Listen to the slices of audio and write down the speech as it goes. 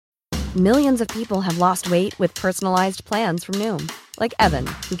Millions of people have lost weight with personalized plans from Noom. Like Evan,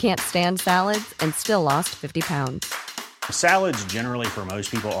 who can't stand salads and still lost 50 pounds. Salads generally for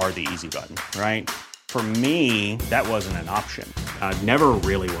most people are the easy button, right? For me, that wasn't an option. I never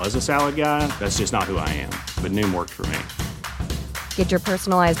really was a salad guy. That's just not who I am. But Noom worked for me. Get your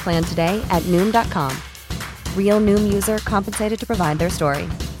personalized plan today at Noom.com. Real Noom user compensated to provide their story.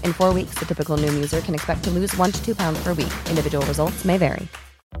 In 4 weeks, the typical Noom user can expect to lose 1 to 2 pounds per week. Individual results may vary.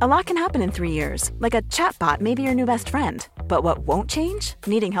 A lot can happen in 3 years, like a chatbot may be your new best friend. But what won't change?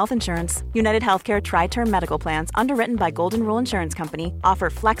 Needing health insurance. United Healthcare Tri-Term Medical Plans, underwritten by Golden Rule Insurance Company, offer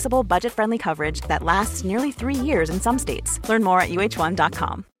flexible, budget-friendly coverage that lasts nearly 3 years in some states. Learn more at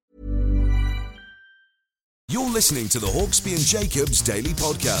uh1.com. You're listening to the Hawksby and Jacobs Daily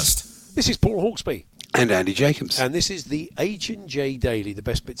Podcast. This is Paul Hawksby. And Andy Jacobs. And this is the H&J Daily, the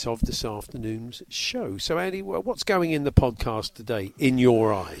best bits of this afternoon's show. So, Andy, what's going in the podcast today, in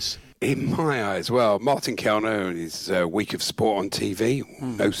your eyes? In my eyes, well, Martin Kellner and his week of sport on TV.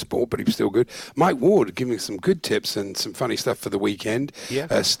 No sport, but he was still good. Mike Ward giving some good tips and some funny stuff for the weekend.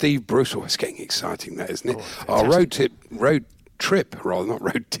 Yeah. Steve Bruce, it's getting exciting, that, isn't it? Oh, Our road trip, I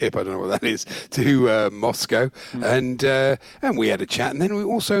don't know what that is, to Moscow, and we had a chat, and then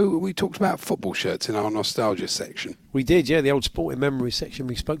we talked about football shirts in our nostalgia section. We did, yeah, the old sport and memory section.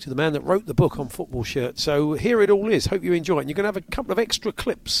 We spoke to the man that wrote the book on football shirts. So here it all is. Hope you enjoy it. And you're going to have a couple of extra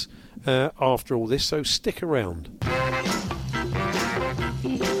clips after all this, so stick around.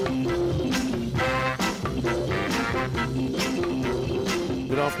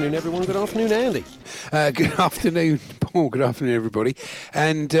 Good afternoon, everyone. Good afternoon, Andy. Good afternoon, Paul. Good afternoon, everybody.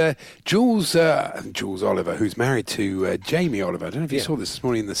 And Jules Oliver, who's married to Jamie Oliver. I don't know if you saw this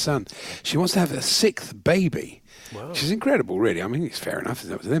morning in The Sun. She wants to have a 6th baby. Wow. Which is incredible, really. I mean, it's fair enough.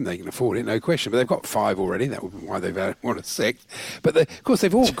 It's up to them. They can afford it, no question. But they've got 5 already. That would be why they've want a 6th. But, of course,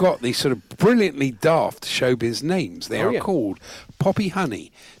 they've all got these sort of brilliantly daft showbiz names. They are called Poppy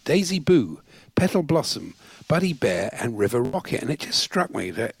Honey, Daisy Boo, Petal Blossom, Buddy Bear and River Rocket. And it just struck me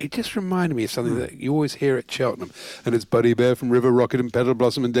that it just reminded me of something that you always hear at Cheltenham. And it's Buddy Bear from River Rocket and Petal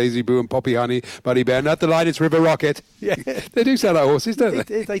Blossom and Daisy Boo and Poppy Honey, Buddy Bear. Not the line, it's River Rocket. Yeah. They do sound like horses, don't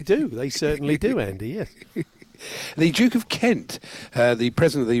they? They do. They certainly do, Andy, yes. The Duke of Kent, the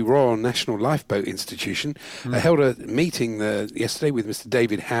president of the Royal National Lifeboat Institution, held a meeting yesterday with Mr.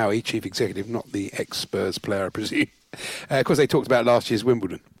 David Howie, chief executive, not the ex-Spurs player, I presume. Of course, they talked about last year's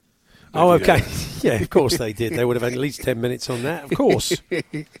Wimbledon. Oh, okay. Yeah, of course they did. They would have had at least 10 minutes on that, of course.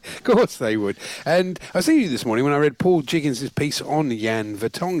 Of course they would. And I was thinking this morning when I read Paul Jiggins' piece on Jan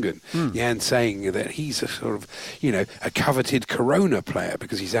Vertonghen. Jan saying that he's a sort of, a coveted Corona player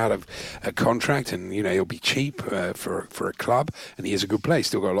because he's out of a contract and, he'll be cheap for a club and he is a good player. He's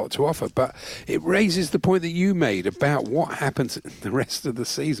still got a lot to offer. But it raises the point that you made about what happens the rest of the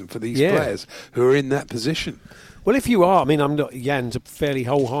season for these players who are in that position. Well, if you are, Jan's a fairly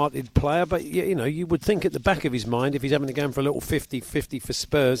wholehearted player, but, you would think at the back of his mind, if he's having to go for a little 50-50 for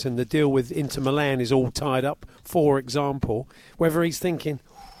Spurs and the deal with Inter Milan is all tied up, for example, whether he's thinking,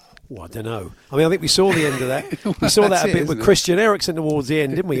 I don't know. I think we saw the end of that. We saw that a bit with Christian Eriksen towards the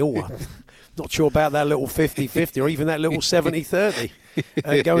end, didn't we? Not sure about that little 50-50 or even that little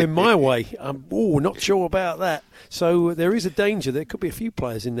 70-30 going my way. Not sure about that. So there is a danger. There could be a few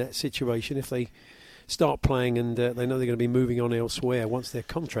players in that situation if they start playing and they know they're going to be moving on elsewhere once their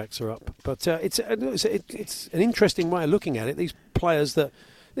contracts are up. But it's an interesting way of looking at it. These players that,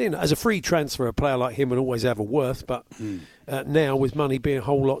 as a free transfer, a player like him would always have a worth, but now with money being a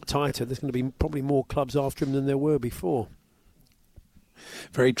whole lot tighter, there's going to be probably more clubs after him than there were before.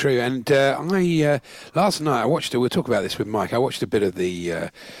 Very true. And I last night I watched we'll talk about this with Mike. I watched a bit of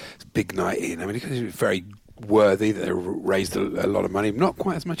the Big Night In. Because it was very worthy that they raised a lot of money. Not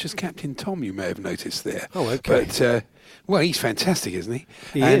quite as much as Captain Tom, you may have noticed there. Oh, okay. But, he's fantastic, isn't he?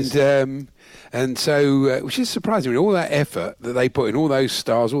 He is. And so, which is surprising, all that effort that they put in, all those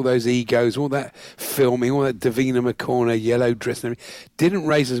stars, all those egos, all that filming, all that Davina McCorner yellow dress and everything, didn't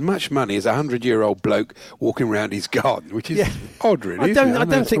raise as much money as a 100-year-old bloke walking around his garden, which is odd, really. I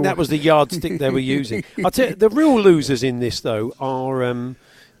don't think that was the yardstick they were using. I'll tell you, the real losers in this, though, are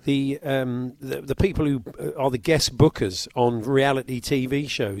the people who are the guest bookers on reality TV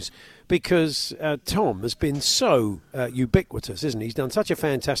shows, because Tom has been so ubiquitous, isn't he? He's done such a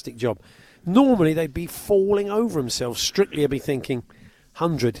fantastic job. Normally they'd be falling over themselves. Strictly, I'd be thinking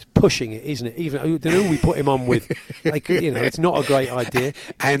 100, pushing it, isn't it? Even the who we put him on with, it's not a great idea.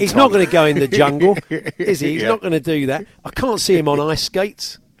 And he's not going to go in the jungle, is he? He's not going to do that. I can't see him on ice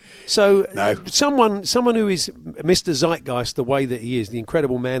skates. So No. someone who is Mr. Zeitgeist, the way that he is, the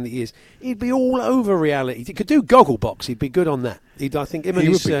incredible man that he is, he'd be all over reality. He could do Gogglebox. He'd be good on that. I think him and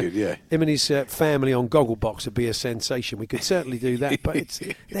his family on Gogglebox would be a sensation. We could certainly do that. But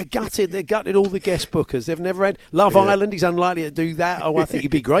they're gutted. They're gutted all the guest bookers. They've never had Love Island. He's unlikely to do that. Oh, I think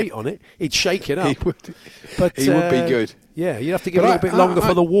he'd be great on it. He'd shake it up. He would be good. Yeah, you have to give a little bit longer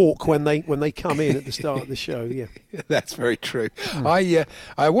for the walk when they come in at the start of the show. Yeah, that's very true. I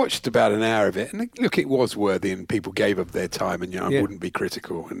watched about an hour of it, and look, it was worthy, and people gave up their time, and I wouldn't be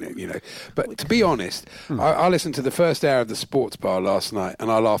critical, and But to be honest, I listened to the first hour of the Sports Bar last night,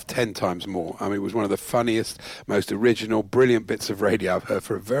 and I laughed 10 times more. I mean, it was one of the funniest, most original, brilliant bits of radio I've heard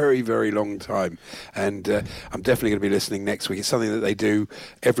for a very, very long time, and I'm definitely going to be listening next week. It's something that they do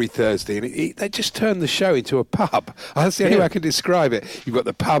every Thursday, and they just turn the show into a pub. That's the only way I can describe it. You've got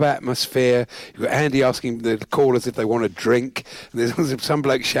the pub atmosphere. You've got Andy asking the callers if they want a drink. And there's some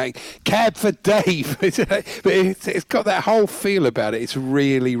bloke shouting, "Cab for Dave." But it's got that whole feel about it. It's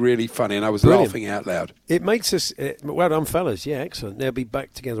really, really funny, and I was laughing out loud. It makes us... well done, fellas. Yeah, excellent. They'll be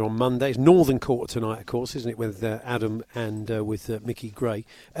back together on Monday. It's Northern Quarter tonight, of course, isn't it, with Adam and with Mickey Gray.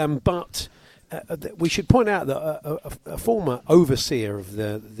 But... we should point out that a former overseer of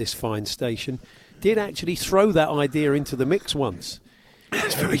this fine station did actually throw that idea into the mix once.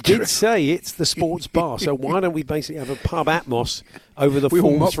 That's very He true. did say it's the Sports Bar, so why don't we basically have a pub atmos over the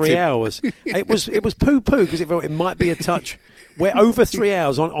full mocked 3 him. hours? It was poo-poo because it might be a touch. We're over 3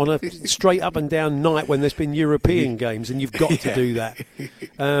 hours on a straight up and down night when there's been European games, and you've got to do that.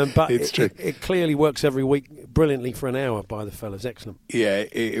 But It's true. It clearly works every week brilliantly for an hour by the fellas. Excellent. Yeah,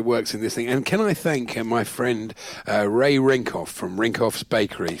 it works in this thing. And can I thank my friend Ray Rinkoff from Rinkoff's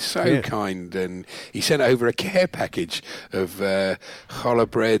Bakery? So kind. And he sent over a care package of challah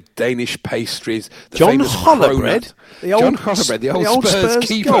bread, Danish pastries. John Hollebread? John Hollebread, the old Spurs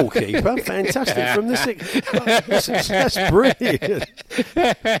keeper. Goalkeeper. Fantastic from the six. That's brilliant.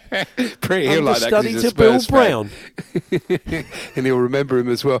 Pretty, he'll like that 'cause Understudy he's a to Bill Spurs fan. Brown. And he'll remember him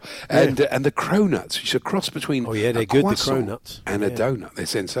as well. And the cronuts, which are a cross between they're a good, the croissant cronuts. and a donut. They're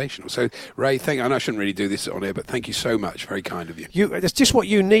sensational. So, Ray, I know I shouldn't really do this on air, but thank you so much. Very kind of you. That's just what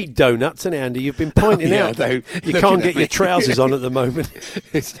you need, donuts, and Andy. You've been pointing out though, you looking can't at get me. your trousers on at the moment.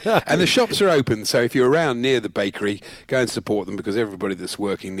 And the shops are open, so if you're around near the bakery, go and support them because everybody that's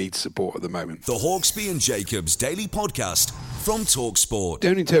working needs support at the moment. The Hawksbee and Jacobs Daily Podcast from TalkSport.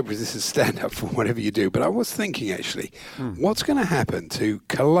 Don't interpret this as stand-up for whatever you do, but I was thinking, actually, what's going to happen to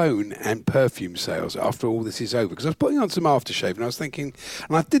cologne and perfume sales after all this is over? Because I was putting on some aftershave, and I was thinking,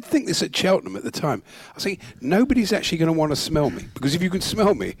 and I did think this at Cheltenham at the time, I was thinking, nobody's actually going to want to smell me, because if you can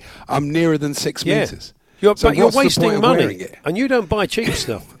smell me, I'm nearer than 6 metres. But So you're what's the wasting point of wearing money, it? and you don't buy cheap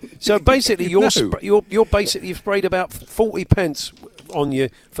stuff. So basically, you've sprayed about 40 pence on you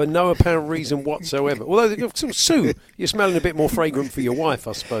for no apparent reason whatsoever. Although, Sue, you're smelling a bit more fragrant for your wife,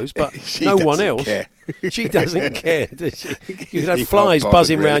 I suppose, but She no one doesn't else. care. She doesn't care, does she? You had You're flies not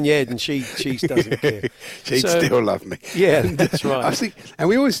buzzing bothered, around really. your head, and she doesn't care. She'd still love me. Yeah, that's right. I think, and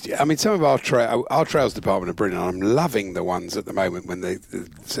we always, I mean, some of our trails department are brilliant. I'm loving the ones at the moment when they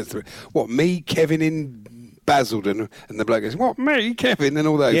said, "What, me, Kevin in Basildon?" And the bloke goes, "What, me, Kevin?" and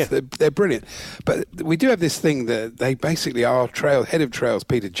all those. Yeah. They're brilliant. But we do have this thing that they basically, our head of trails,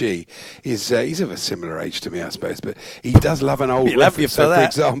 Peter G, is he's of a similar age to me, I suppose, but he does love an old He'll have you reference. for So, for that.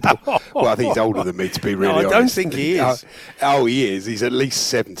 example, well, I think he's older than me, to be really I honest. don't think he is. Oh, he is. He's at least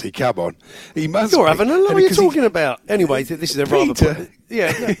 70. Come on. He must You're be. having a lot. And What are you because he- talking about? Anyway, this is a Peter. rather...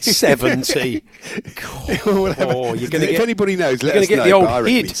 Yeah, 70. Oh, you're going to if get... anybody knows, You're let going us to get know. the old but I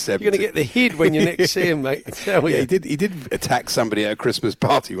reckon hid. he's You're 70. going to get the hid when you next see him, mate. I tell you. Yeah, he did attack somebody at a Christmas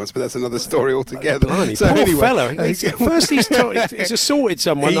party once, but that's another story altogether. Blimey, So poor anyway, fella. First, he's assaulted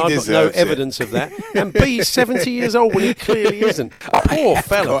someone. He I've got no deserves it. evidence of that. And B, he's 70 years old when he clearly isn't. Poor have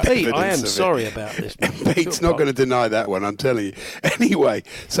fella. got Pete, I evidence am of it. sorry about this. Pete's not going to deny that one, I'm telling you. Anyway,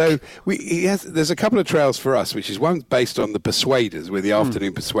 so there's a couple of trails for us, which is one based on the Persuaders, with the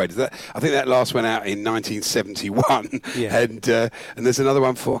Afternoon Persuaders. I think that last went out in 1971, Yeah. and there's another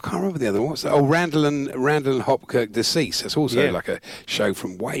one for, I can't remember the other one. What's that? Oh, Randall and Hopkirk Deceased. That's also like a show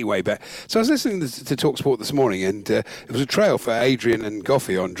from way back. So I was listening to TalkSport this morning, and it was a trail for Adrian and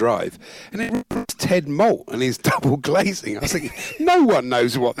Goffey on Drive, and it was Ted Malt and his double glazing. I was thinking, no one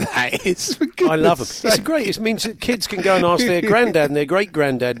knows what that is. For I love them. goodness It's sake. great. It means that kids can go and ask their granddad and their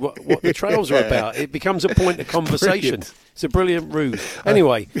great-granddad what the trails are about. It becomes a point of conversation. Brilliant. It's a brilliant ruse.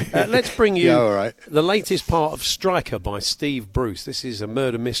 Anyway, let's bring you Yeah, all right. the latest part of Striker by Steve Bruce. This is a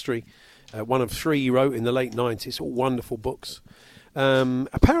murder mystery, one of 3 he wrote in the late 90s, all wonderful books.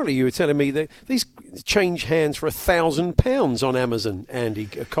 Apparently, you were telling me that these change hands for £1,000 on Amazon, Andy,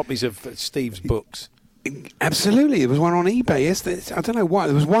 copies of Steve's books. Absolutely. There was one on eBay. Yes, I don't know why.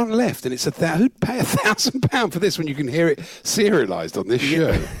 There was one left, and it's who'd pay £1,000 for this when you can hear it serialised on this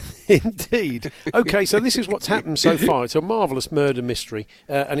show? Indeed. Okay, so this is what's happened so far. It's a marvellous murder mystery,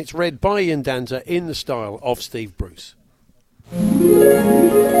 and it's read by Ian Danter in the style of Steve Bruce.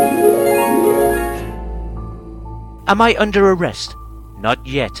 Am I under arrest? Not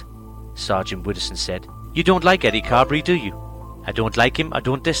yet, Sergeant Widdowson said. You don't like Eddie Carberry, do you? I don't like him, I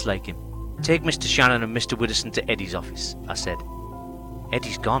don't dislike him. Take Mr. Shannon and Mr. Widdowson to Eddie's office, I said.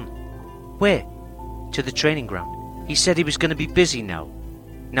 Eddie's gone. Where? To the training ground. He said he was going to be busy now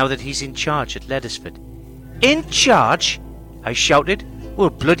that he's in charge at Leddersford. In charge? I shouted.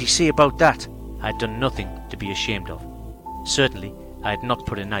 We'll bloody see about that. I had done nothing to be ashamed of. Certainly, I had not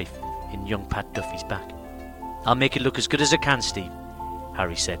put a knife in young Pat Duffy's back. I'll make it look as good as I can, Steve,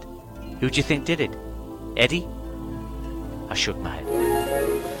 Harry said. Who do you think did it? Eddie? I shook my head.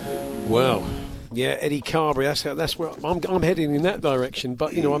 Well, yeah, Eddie Carberry. That's where I'm heading in that direction.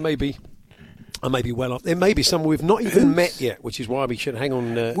 But I may be well off. There may be someone we've not even met yet, which is why we should hang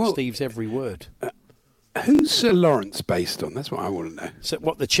on Steve's every word. Who's Sir Lawrence based on? That's what I want to know. So,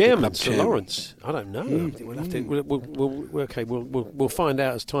 what, the chairman, Sir Lawrence? I don't know. We'll have to. We'll find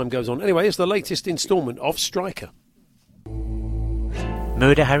out as time goes on. Anyway, it's the latest instalment of Striker.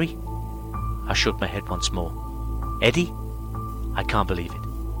 Murder, Harry? I shook my head once more. Eddie? I can't believe it.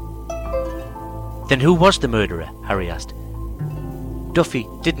 Then who was the murderer? Harry asked. Duffy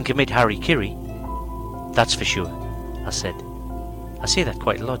didn't commit Harry Kiri. That's for sure, I said. I say that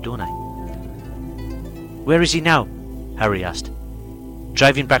quite a lot, don't I? Where is he now? Harry asked.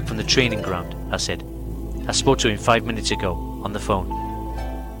 Driving back from the training ground, I said. I spoke to him 5 minutes ago, on the phone.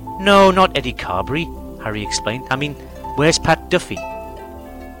 No, not Eddie Carberry, Harry explained. I mean, where's Pat Duffy?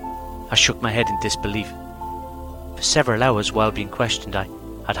 I shook my head in disbelief. For several hours while being questioned,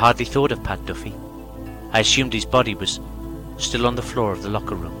 I'd hardly thought of Pat Duffy. I assumed his body was still on the floor of the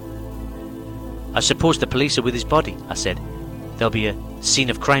locker room. I suppose the police are with his body, I said. There'll be a scene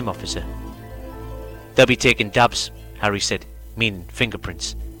of crime officer. They'll be taking dabs, Harry said, meaning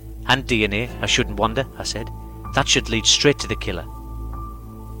fingerprints. And DNA, I shouldn't wonder, I said. That should lead straight to the killer.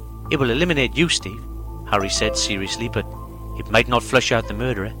 It will eliminate you, Steve, Harry said seriously, but it might not flush out the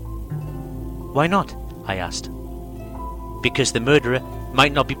murderer. Why not? I asked. Because the murderer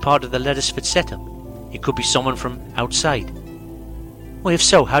might not be part of the Leddersford setup. It could be someone from outside. Well, if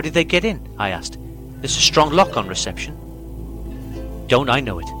so, how did they get in? I asked. There's a strong lock on reception. Don't I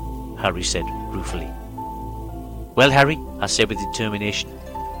know it? Harry said ruefully. Well, Harry, I said with determination,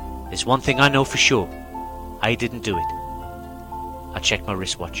 there's one thing I know for sure. I didn't do it. I checked my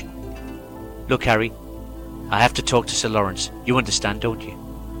wristwatch. Look, Harry, I have to talk to Sir Lawrence. You understand, don't you?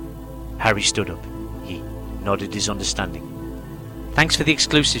 Harry stood up. He nodded his understanding. Thanks for the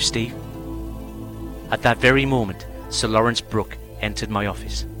exclusive, Steve. At that very moment, Sir Lawrence Brooke entered my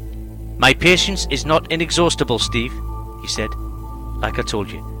office. My patience is not inexhaustible, Steve, he said. Like I told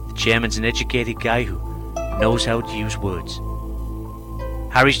you, the chairman's an educated guy who knows how to use words.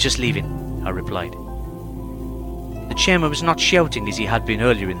 Harry's just leaving, I replied. The chairman was not shouting as he had been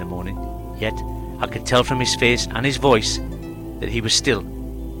earlier in the morning, yet I could tell from his face and his voice that he was still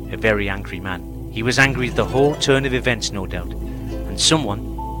a very angry man. He was angry at the whole turn of events, no doubt, and someone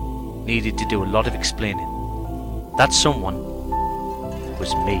needed to do a lot of explaining. That someone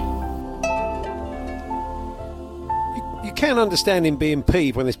was me. You can understand him being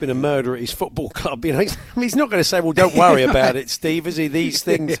peeved when there's been a murder at his football club. He's not going to say, well, don't worry about it, Steve, is he? These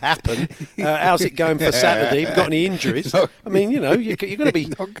things happen. How's it going for Saturday? Have you got any injuries? I mean, you're going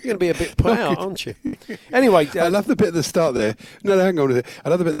to be a bit put out, aren't you? Anyway. I love the bit at the start there. No, hang on. I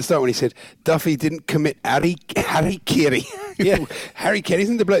love the bit at the start when he said, Duffy didn't commit Harry Kiri. Yeah. Harry Kiri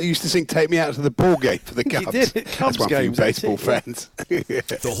isn't the bloke who used to sing Take Me Out to the Ball Game for the Cubs. He did. That's one for you baseball fans.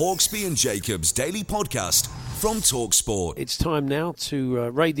 The Hawksby and Jacobs Daily Podcast from TalkSport. It's time now to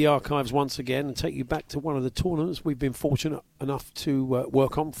raid the archives once again and take you back to one of the tournaments we've been fortunate enough to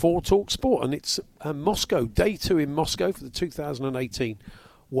work on for TalkSport, and it's Moscow, day 2 in Moscow for the 2018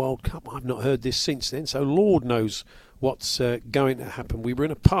 World Cup. I've not heard this since then, so Lord knows what's going to happen. We were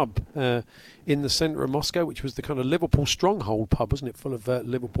in a pub in the centre of Moscow, which was the kind of Liverpool stronghold pub, wasn't it, full of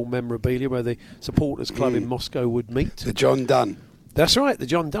Liverpool memorabilia where the supporters club in Moscow would meet. The John Dunn. That's right, the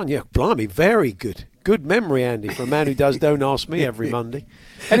John Dunn. Yeah, blimey, very good. Good memory, Andy, for a man who does Don't Ask Me every Monday.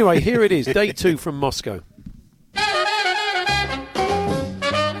 Anyway, here it is, day 2 from Moscow.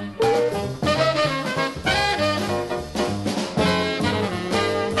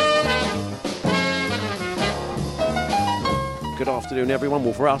 Good afternoon, everyone.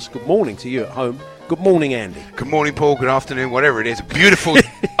 Well, for us, good morning to you at home. Good morning, Andy. Good morning, Paul. Good afternoon, whatever it is. A beautiful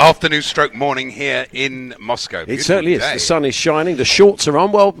afternoon stroke morning here in Moscow. It certainly is. The sun is shining. The shorts are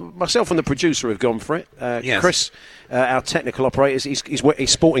on. Well, myself and the producer have gone for it. Yes. Chris, our technical operator,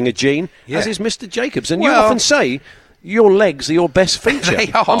 he's sporting a jean, as is Mr. Jacobs. And you Well, often say your legs are your best feature.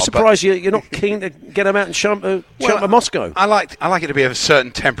 They are, I'm surprised you're not keen to get them out and jump to Moscow. I like it to be of a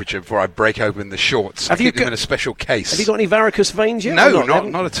certain temperature before I break open the shorts. I keep them in a special case. Have you got any varicose veins yet? No,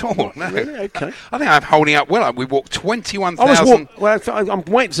 not at all. No. Really? Okay. I think I'm holding up well. We walked 21,000. I'm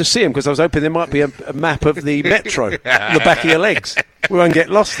waiting to see him because I was hoping there might be a map of the metro on the back of your legs. We won't get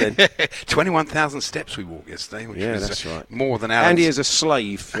lost then. 21,000 steps we walked yesterday, which was that's right. More than Alan's. Andy is a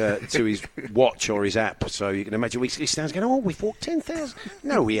slave to his watch or his app, so you can imagine he stands going, "Oh, we've walked 10,000."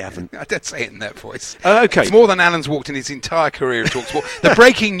 No, we haven't. I don't say it in that voice. Okay. It's more than Alan's walked in his entire career at TalkSport. The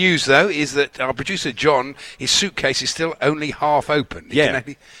breaking news, though, is that our producer John, his suitcase is still only half open.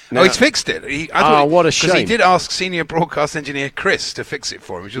 He's fixed it. What a shame. Because he did ask senior broadcast engineer Chris to fix it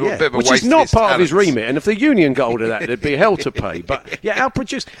for him, which is a bit of a waste. Which is not part of his talents. remit, and if the union got hold of that, there'd be hell to pay. But yeah, our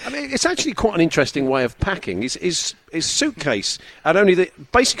producer, I mean, it's actually quite an interesting way of packing. His suitcase had only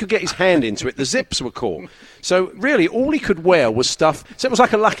basically could get his hand into it. The zips were caught. So really, all he could wear was stuff. So it was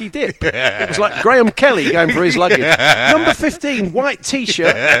like a lucky dip. It was like Graham Kelly going for his luggage. Number 15, white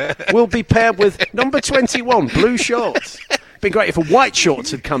T-shirt, will be paired with number 21, blue shorts. Been great if a white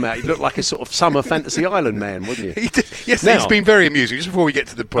shorts had come out. You'd look like a sort of summer fantasy island man, wouldn't you? Yes, it's been very amusing. Just before we get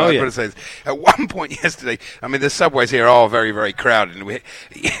to the point, I want to say this. At one point yesterday, I mean, the subways here are very, very crowded.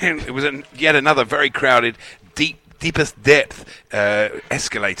 And it was yet another very crowded, deepest depth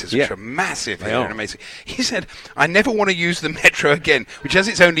escalators, which are massive here and amazing. He said, I never want to use the metro again, which as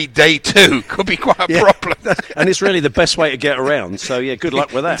it's only day 2, could be quite a problem. And it's really the best way to get around, so good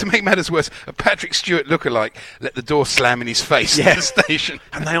luck with that. To make matters worse, a Patrick Stewart lookalike let the door slam in his face at the station.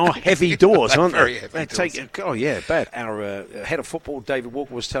 And they are heavy doors, aren't they? Very heavy doors. Bad. Our head of football, David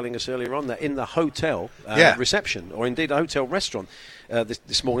Walker, was telling us earlier on that in the hotel reception, or indeed a hotel restaurant,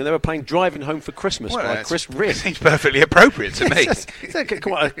 this morning they were playing Driving Home for Christmas by Chris Rea. Seems perfectly appropriate to me. It's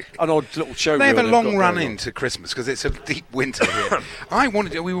quite an odd little show. They have a long run into Christmas because it's a deep winter here.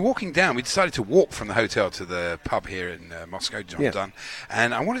 We were walking down. We decided to walk from the hotel to the pub here in Moscow, John Dunn,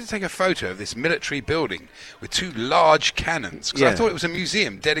 and I wanted to take a photo of this military building with 2 large cannons because I thought it was a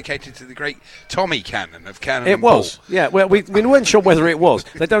museum dedicated to the great Tommy Cannon of Cannon and Ball. It was, yeah. Well, we weren't sure whether it was.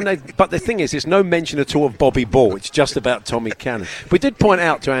 But the thing is, there's no mention at all of Bobby Ball. It's just about Tommy Cannon. We did point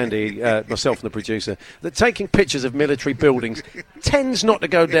out to Andy, myself and the producer, that taking pictures of military buildings tends not to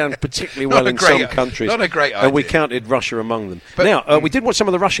go down particularly well in some countries. Not a great idea. And we counted Russia among them. But now, we did watch some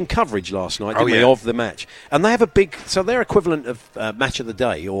of the Russian coverage last night, didn't we, of the match. And they have so their equivalent of Match of the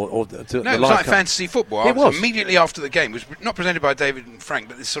Day or the it was like fantasy football. It was. Immediately after the game. It was not presented by David and Frank,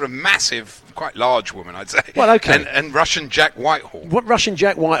 but this sort of massive, quite large woman, I'd say. Well, okay. And Russian Jack Whitehall. Russian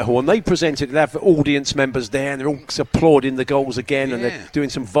Jack Whitehall, and they presented, they have audience members there, and they're all applauding the goals again, and they're doing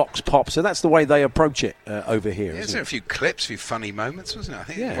some vox pop. So that's the way they approach it over here. There's a few clips, a few funny moments, wasn't it?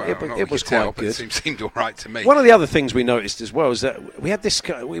 I think it was quite good. It seemed all right to me. One of the other things we noticed as well is that we had this.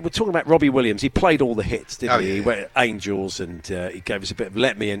 We were talking about Robbie Williams. He played all the hits, didn't he? Yeah. He went Angels, and he gave us a bit of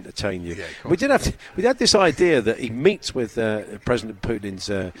 "Let Me Entertain You." Yeah, we had this idea that he meets with President Putin's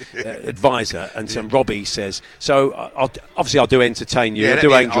advisor, and Robbie says, "So I'll do Entertain You. I'll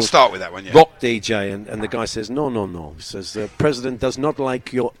do Angels. I'll start with that one. Yeah. Rock DJ," and the guy says, "No." He says, "The president does not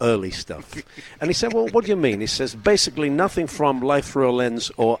like your early stuff." And he said, "Well, what do you mean?" He says, "Basically nothing from Life Through a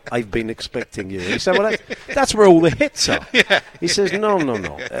Lens or I've Been Expecting You." And he said, "Well, that's where all the hits are." He says, "No.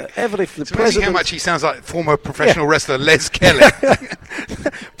 The president." How much he sounds like former professional wrestler Les Kelly.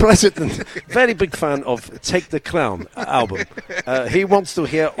 President, very big fan of Take the Clown album. He wants to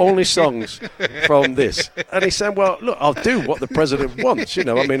hear only songs from this. And he said, "Well, look, I'll do what the president wants. I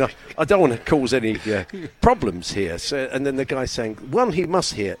mean, I don't want to cause any problems here." So, and then the guy saying, "One he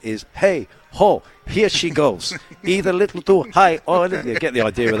must hear is, hey, ho, here she goes. Either little too high or you get the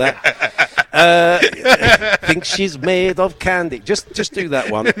idea of that. Think she's made of candy." Just do that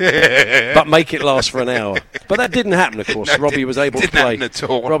one, but make it last for an hour. But that didn't happen, of course. Robbie was able to play.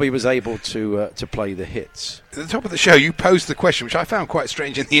 Robbie was able to play the hits. At the top of the show, you posed the question, which I found quite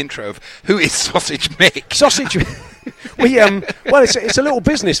strange in the intro, of who is Sausage Mick? Sausage. Well, it's a little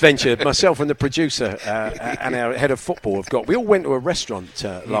business venture. Myself and the producer and our head of football have got. We all went to a restaurant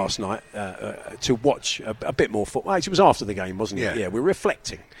last night to watch a bit more football. It was after the game, wasn't it? Yeah, we were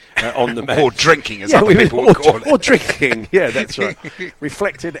reflecting on the match. Or drinking, as other people would call it. Or drinking, yeah, that's right.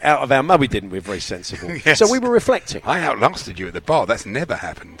 Reflected out of our... No, we didn't. We were very sensible. Yes. So we were reflecting. I outlasted you at the bar. That's never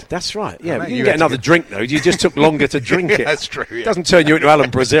happened. That's right, yeah. Mate, You didn't get another drink, though. You just took longer to drink it. That's true, yeah. Doesn't turn you into Alan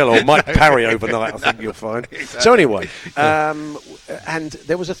Brazil or Mike Parry overnight, I think you'll find. Exactly. So anyway, and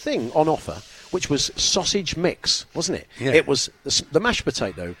there was a thing on offer, which was sausage mix, wasn't it? Yeah. It was the mashed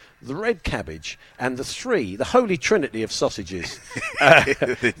potato, the red cabbage, and the holy trinity of sausages.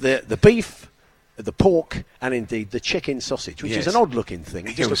 The beef, the pork, and indeed the chicken sausage, which is an odd-looking thing.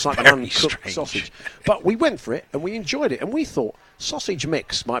 It just looks like an uncooked strange sausage. But we went for it, and we enjoyed it, and we thought sausage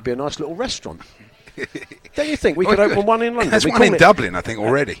mix might be a nice little restaurant. Don't you think we could open one in London? There's one in Dublin, I think,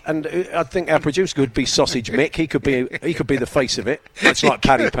 already. And I think our producer could be Sausage Mick. He could be the face of it. That's like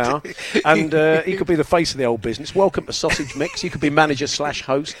Paddy Power, and he could be the face of the old business. Welcome to Sausage Mix. You could be manager /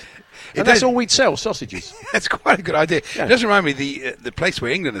 host. And that's all we'd sell, sausages. That's quite a good idea. Yeah. It does remind me, the place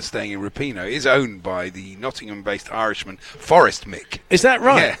where England is staying in Rapino is owned by the Nottingham-based Irishman Forrest Mick. Is that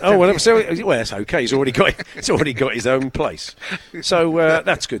right? Yeah. Oh, well, that's okay. He's already got his own place. So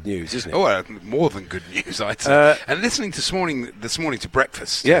that's good news, isn't it? Oh, well, more than good news, I'd say. And listening this morning to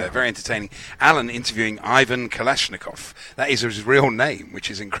Breakfast, very entertaining. Alan interviewing Ivan Kalashnikov. That is his real name, which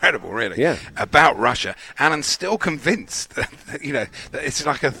is incredible, really. Yeah. About Russia. Alan's still convinced that it's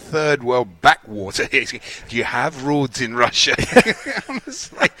like a third world backwater. Do you have roads in Russia? Do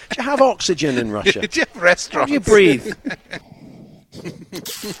you have oxygen in Russia? Do you have restaurants? How do you breathe?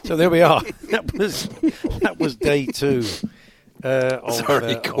 So there we are. That was day 2.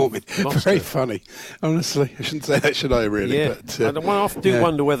 Sorry, caught me. Very funny. Honestly, I shouldn't say that, should I? Really? Yeah. But, I often do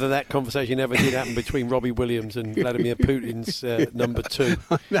wonder whether that conversation ever did happen between Robbie Williams and Vladimir Putin's number 2.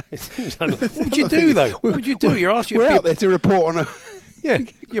 What would you do, though? What would you do? You're asked. We're out there to report on a. Yeah,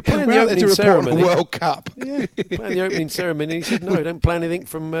 you're planning the We're out there to opening report on ceremony. the World Cup. Yeah, plan the opening ceremony. He said, no, don't plan anything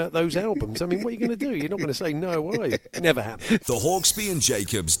from those albums. I mean, what are you going to do? You're not going to say no, are you? It never happened. The Hawksbee and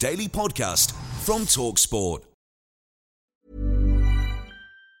Jacobs Daily Podcast from TalkSport.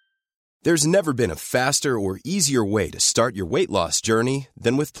 There's never been a faster or easier way to start your weight loss journey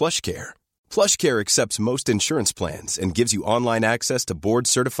than with PlushCare. PlushCare accepts most insurance plans and gives you online access to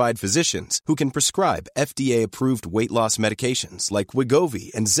board-certified physicians who can prescribe FDA-approved weight loss medications like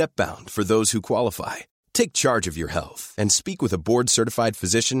Wegovy and Zepbound for those who qualify. Take charge of your health and speak with a board-certified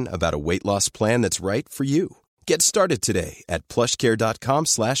physician about a weight loss plan that's right for you. Get started today at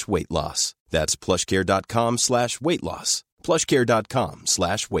plushcare.com/weight-loss. That's plushcare.com/weight-loss.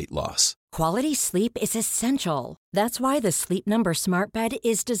 plushcare.com/weight-loss. Quality sleep is essential. That's why the Sleep Number Smart Bed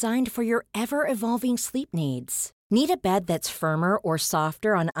is designed for your ever-evolving sleep needs. Need a bed that's firmer or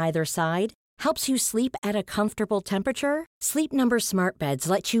softer on either side? Helps you sleep at a comfortable temperature? Sleep Number Smart Beds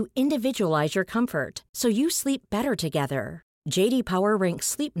let you individualize your comfort, so you sleep better together. J.D. Power ranks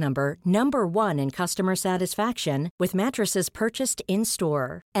Sleep Number number 1 in customer satisfaction with mattresses purchased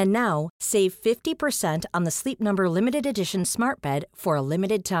in-store. And now, save 50% on the Sleep Number Limited Edition Smart Bed for a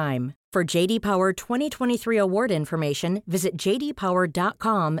limited time. For J.D. Power 2023 award information, visit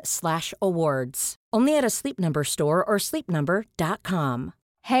jdpower.com/awards. Only at a Sleep Number store or sleepnumber.com.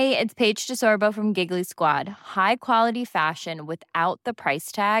 Hey, it's Paige DeSorbo from Giggly Squad. High quality fashion without the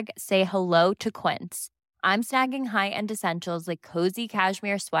price tag. Say hello to Quince. I'm snagging high-end essentials like cozy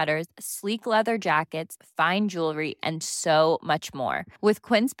cashmere sweaters, sleek leather jackets, fine jewelry, and so much more. With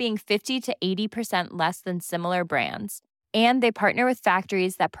Quince being 50 to 80% less than similar brands. And they partner with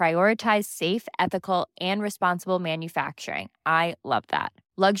factories that prioritize safe, ethical, and responsible manufacturing. I love that.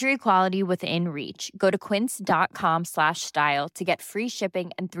 Luxury quality within reach. Go to quince.com/style to get free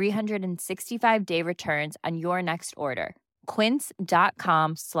shipping and 365-day returns on your next order.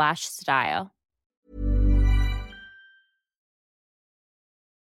 Quince.com/style.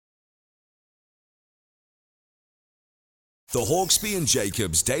 The Hawksbee and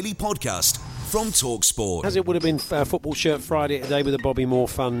Jacobs Daily Podcast from TalkSport. As it would have been Football Shirt Friday today with the Bobby Moore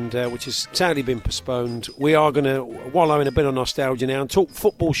Fund, which has sadly been postponed, we are going to wallow in a bit of nostalgia now and talk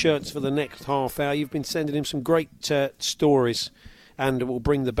football shirts for the next half hour. You've been sending him some great stories, and we'll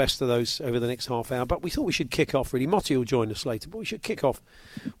bring the best of those over the next half hour. But we thought we should kick off, really. Motty will join us later, but we should kick off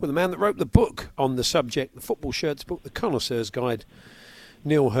with the man that wrote the book on the subject, the football shirts book, The Connoisseur's Guide.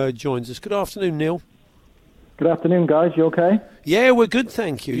 Neil Hurd joins us. Good afternoon, Neil. Good afternoon, guys. You okay? Yeah, we're good,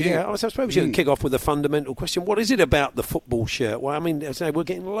 thank you. Yeah, I suppose we should kick off with a fundamental question. What is it about the football shirt? Well, I mean, as I say, we're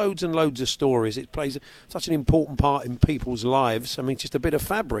getting loads and loads of stories. It plays such an important part in people's lives. I mean, it's just a bit of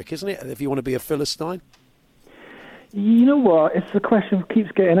fabric, isn't it, if you want to be a Philistine? You know what? It's a question that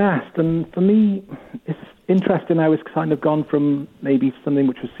keeps getting asked, and for me, it's interesting how it's kind of gone from maybe something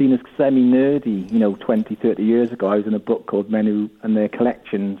which was seen as semi-nerdy, 20, 30 years ago. I was in a book called Men and Their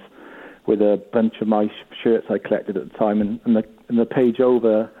Collections with a bunch of my shirts I collected at the time, and the page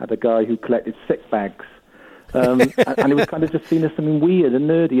over had a guy who collected sick bags. And it was kind of just seen as something weird and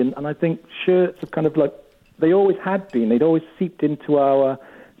nerdy, and I think shirts have kind of like, they always had been, they'd always seeped into our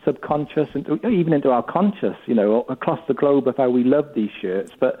subconscious and even into our conscious, across the globe of how we love these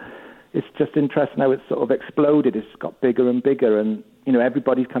shirts. But it's just interesting how it's sort of exploded. It's got bigger and bigger, and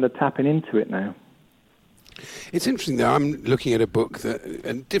everybody's kind of tapping into it now. It's interesting, though. I'm looking at a book,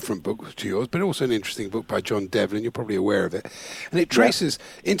 a different book to yours, but also an interesting book by John Devlin. You're probably aware of it. And it traces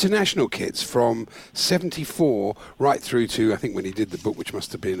international kits from 74 right through to, I think, when he did the book, which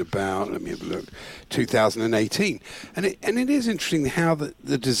must have been about, let me have a look, 2018. And it is interesting how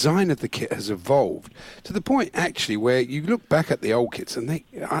the design of the kit has evolved to the point, actually, where you look back at the old kits, and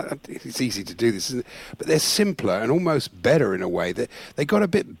it's easy to do this, isn't it? But they're simpler and almost better in a way. They got a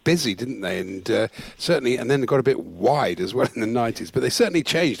bit busy, didn't they? And certainly... And then they got a bit wide as well in the 90s. But they certainly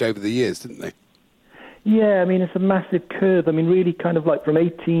changed over the years, didn't they? Yeah, I mean, it's a massive curve. I mean, really kind of like from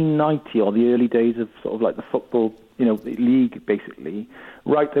 1890, or the early days of sort of like the football, league, basically,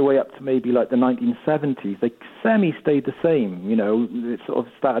 right the way up to maybe like the 1970s. They stayed the same, It sort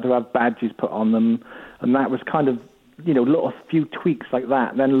of started to have badges put on them. And that was kind of, little few tweaks like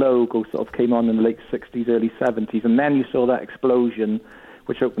that. And then logo sort of came on in the late 60s, early 70s. And then you saw that explosion,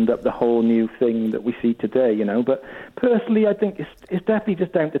 which opened up the whole new thing that we see today, But personally, I think it's definitely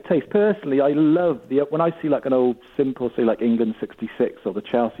just down to taste. Personally, I love when I see like an old simple, say like England 66 or the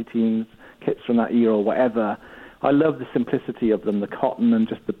Chelsea teams kits from that era or whatever, I love the simplicity of them, the cotton and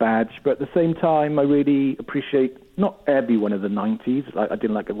just the badge. But at the same time, I really appreciate not every one of the 90s. I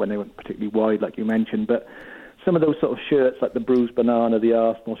didn't like it when they went particularly wide, like you mentioned, but some of those sort of shirts, like the Bruised Banana, the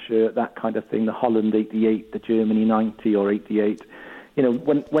Arsenal shirt, that kind of thing, the Holland 88, the Germany 90 or 88.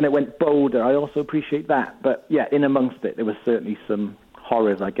 When it went bolder, I also appreciate that. But yeah, in amongst it, there was certainly some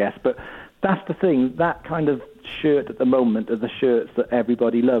horrors, I guess. But that's the thing, that kind of shirt at the moment are the shirts that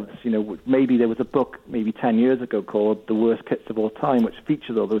everybody loves. Maybe there was a book maybe 10 years ago called The Worst Kits of All Time, which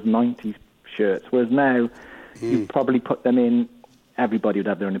featured all those 90s shirts. Whereas now, you probably put them in, everybody would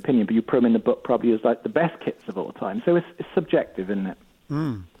have their own opinion, but you put them in the book probably as like the best kits of all time. So it's subjective, isn't it?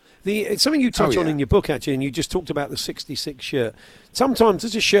 Mm. It's something you touch on in your book, actually, and you just talked about the 66 shirt. Sometimes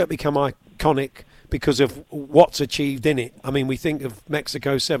does a shirt become iconic because of what's achieved in it? I mean, we think of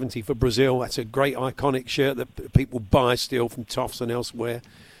Mexico 70 for Brazil. That's a great iconic shirt that people buy still from Toffs and elsewhere.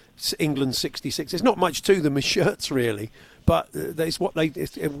 England 66. There's not much to them as shirts, really, but it was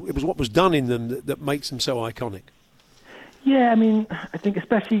what was done in them that makes them so iconic. Yeah, I mean, I think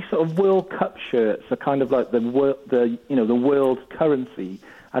especially sort of World Cup shirts are kind of like the world currency,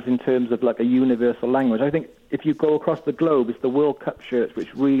 as in terms of like a universal language. I think if you go across the globe, it's the World Cup shirts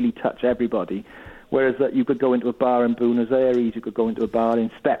which really touch everybody. Whereas that you could go into a bar in Buenos Aires, you could go into a bar in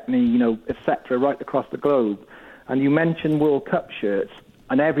Stepney, etc., right across the globe. And you mention World Cup shirts,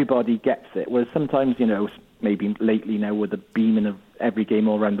 and everybody gets it. Whereas sometimes, maybe lately now with the beaming of every game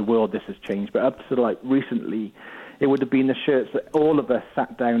all around the world, this has changed. But up to like recently, it would have been the shirts that all of us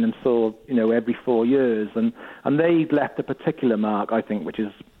sat down and saw, every 4 years. And they left a particular mark, I think, which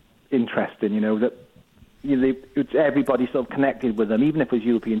is interesting, that everybody sort of connected with them, even if it was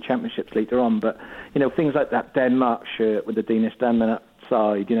European Championships later on. But, things like that Denmark shirt with the Danish Denmark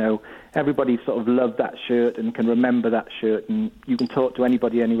side, everybody sort of loved that shirt and can remember that shirt. And you can talk to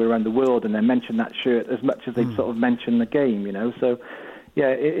anybody anywhere around the world and then mention that shirt as much as they sort of mention the game, So, yeah,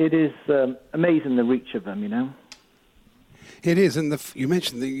 it is amazing the reach of them, It is, and you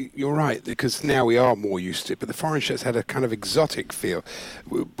mentioned you're right, because now we are more used to it, but the foreign shirts had a kind of exotic feel.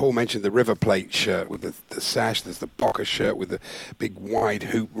 Paul mentioned the River Plate shirt with the sash, there's the Boca shirt with the big wide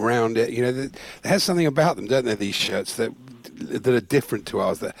hoop around it. There has something about them, don't there, these shirts that are different to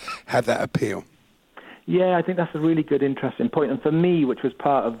ours, that have that appeal. Yeah, I think that's a really good, interesting point. And for me, which was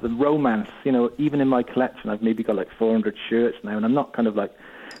part of the romance, even in my collection, I've maybe got like 400 shirts now, and I'm not kind of like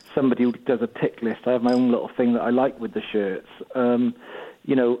somebody who does a tick list. I have my own little thing that I like with the shirts.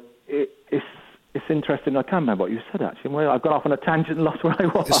 It's interesting. I can't remember what you said, actually. Well, I've gone off on a tangent and lost where I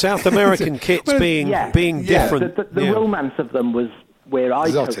was. The South American kits being different. The romance of them was where I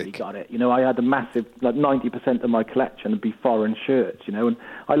totally got it. I had a massive, like 90% of my collection would be foreign shirts, and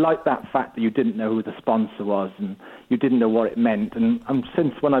I like that fact that you didn't know who the sponsor was and you didn't know what it meant. And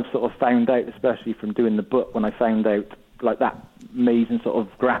since when I've sort of found out, especially from doing the book, when I found out like that amazing sort of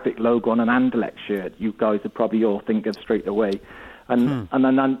graphic logo on an Anderlecht shirt, you guys would probably all think of straight away.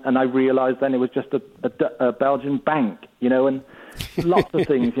 And I realised then it was just a Belgian bank, you know, and lots of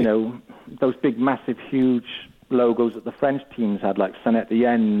things, you know, those big, massive, huge logos that the French teams had, like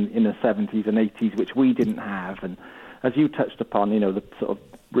Saint-Étienne in the 70s and 80s, which we didn't have. And as you touched upon, you know, the sort of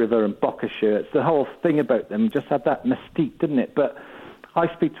River and Boca shirts, the whole thing about them just had that mystique, didn't it? But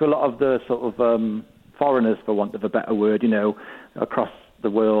I speak to a lot of the sort of foreigners, for want of a better word, you know, across the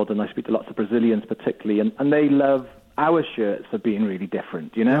world, and I speak to lots of Brazilians particularly, and they love our shirts for being really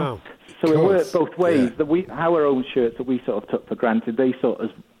different, you know? Wow. So it worked both ways. That our own shirts that we sort of took for granted, they saw as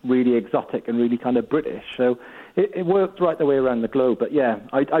really exotic and really kind of British. So it worked right the way around the globe. But yeah,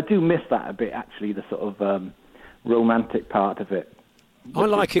 I do miss that a bit, actually, the sort of romantic part of it. I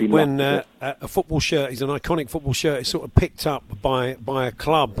like it when a football shirt is an iconic football shirt is sort of picked up by a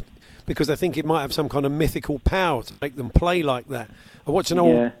club, because I think it might have some kind of mythical power to make them play like that. I watched an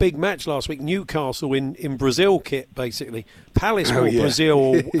old big match last week, Newcastle in Brazil kit, basically. Palace wore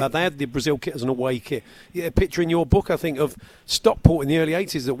Brazil. They had the Brazil kit as an away kit. Yeah, a picture in your book, I think, of Stockport in the early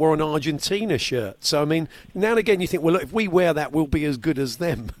 80s that wore an Argentina shirt. So, I mean, now and again you think, well, look, if we wear that, we'll be as good as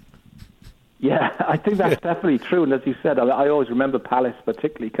them. Yeah, I think that's definitely true. And as you said, I always remember Palace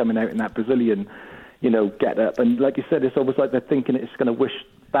particularly coming out in that Brazilian, you know, get-up. And like you said, it's almost like they're thinking it's going to wish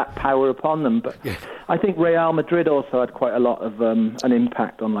that power upon them. But I think Real Madrid also had quite a lot of an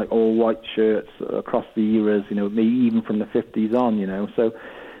impact on, like, all-white shirts across the eras, you know, maybe even from the 50s on, you know. So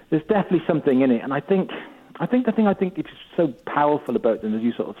there's definitely something in it. And I think the thing I think is so powerful about them, as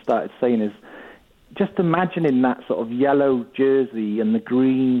you sort of started saying, is just imagining that sort of yellow jersey and the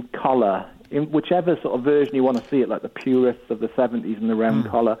green collar, in whichever sort of version you want to see it, like the purists of the 70s and the round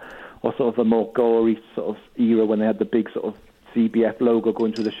collar, or sort of a more gory sort of era when they had the big sort of CBF logo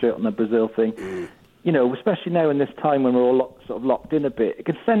going through the shirt on the Brazil thing. You know, especially now in this time when we're all sort of locked in a bit, it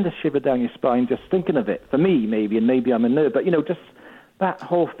can send a shiver down your spine just thinking of it. For me, maybe, and maybe I'm a nerd, but, you know, just that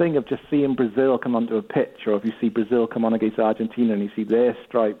whole thing of just seeing Brazil come onto a pitch, or if you see Brazil come on against Argentina and you see their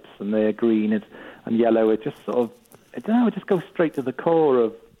stripes and their green and yellow, it just sort of, I don't know, it just goes straight to the core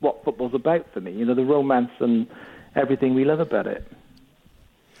of what football's about for me, you know, the romance and everything we love about it.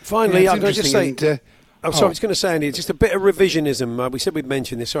 Finally, I'm going to just say... I was going to say, Andy, just a bit of revisionism. We said we'd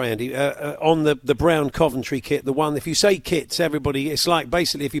mention this, sorry, Andy, on the Brown Coventry kit, the one, if you say kits, everybody, it's like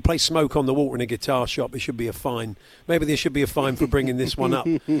basically if you play Smoke on the Water in a guitar shop, it should be a fine. Maybe there should be a fine for bringing this one up.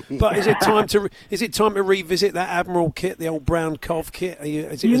 But is it time to revisit that Admiral kit, the old Brown Cov kit?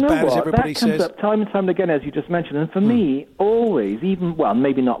 Is it as bad as everybody says? That comes up time and time again, as you just mentioned. And for me, always, even, well,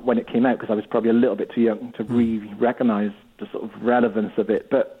 maybe not when it came out, because I was probably a little bit too young to recognise the sort of relevance of it,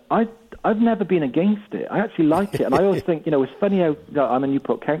 but I've never been against it. I actually like it, and I always think, you know, it's funny how I'm a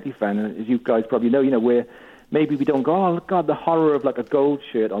Newport County fan, and as you guys probably know, you know, where maybe we don't go, oh God, the horror of like a gold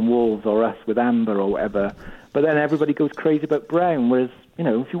shirt on Wolves or us with amber or whatever, but then everybody goes crazy about brown, whereas, you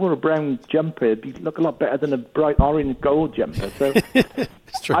know, if you wore a brown jumper, it'd look a lot better than a bright orange gold jumper.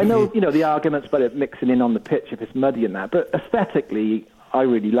 So I know, you know, the arguments about it mixing in on the pitch if it's muddy and that, but aesthetically, I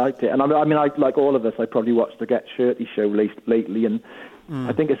really liked it. And I mean, like all of us, I probably watched the Get Shirty show lately, and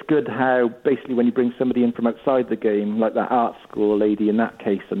I think it's good how basically when you bring somebody in from outside the game, like that art school lady in that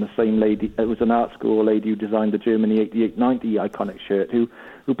case, and the same lady, it was an art school lady who designed the Germany 88-90 iconic shirt, who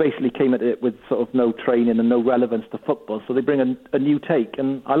basically came at it with sort of no training and no relevance to football. So they bring a new take,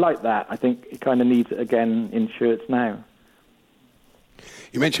 and I like that. I think it kind of needs it again in shirts now.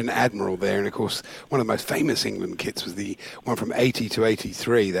 You mentioned Admiral there, and of course, one of the most famous England kits was the one from 80 to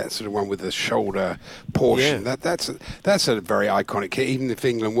 83, that sort of one with the shoulder portion. Yeah. That's a very iconic kit, even if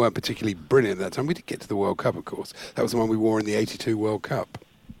England weren't particularly brilliant at that time. We did get to the World Cup, of course. That was the one we wore in the 82 World Cup.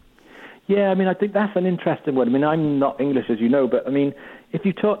 Yeah, I mean, I think that's an interesting one. I mean, I'm not English, as you know, but I mean, if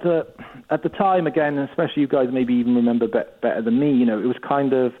you talk to, at the time, again, and especially you guys maybe even remember better than me, you know, it was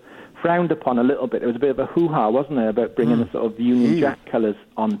kind of frowned upon a little bit. It was a bit of a hoo-ha, wasn't there, about bringing the sort of Union Jack colours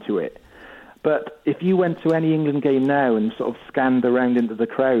onto it. But if you went to any England game now and sort of scanned around into the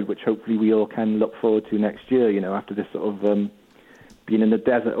crowd, which hopefully we all can look forward to next year, you know, after this sort of being in the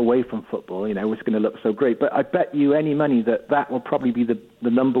desert away from football, you know, it's going to look so great. But I bet you any money that will probably be the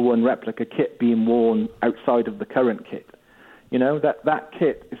number one replica kit being worn outside of the current kit. You know, that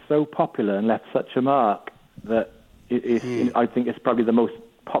kit is so popular and left such a mark that I think it's probably the most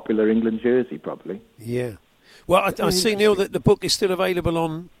popular England jersey, probably. Yeah. Well, I see, Neil, that the book is still available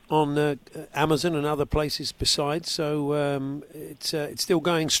on Amazon and other places besides, so it's still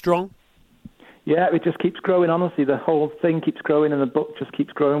going strong. Yeah, it just keeps growing, honestly. The whole thing keeps growing and the book just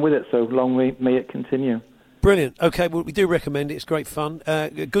keeps growing with it, so long may it continue. Brilliant. Okay, well, we do recommend it. It's great fun.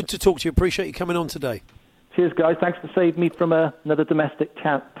 Good to talk to you. Appreciate you coming on today. Cheers, guys. Thanks for saving me from another domestic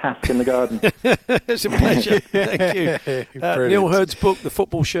task in the garden. It's a pleasure. Thank you. Neil Hurd's book, The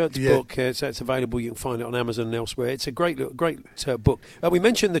Football Shirts book, so it's available. You can find it on Amazon and elsewhere. It's a great book. We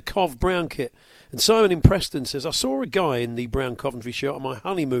mentioned the Cov Brown kit. And Simon in Preston says, I saw a guy in the brown Coventry shirt on my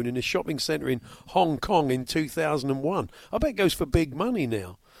honeymoon in a shopping centre in Hong Kong in 2001. I bet it goes for big money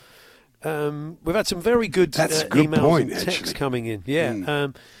now. We've had some very good emails and texts coming in. Yeah.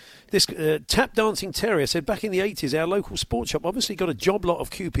 This Tap Dancing Terrier said, back in the 80s, our local sports shop obviously got a job lot of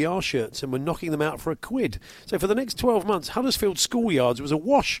QPR shirts and were knocking them out for £1. So for the next 12 months, Huddersfield Schoolyards was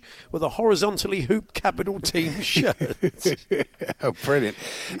awash with a horizontally hooped capital team shirt. Oh, brilliant.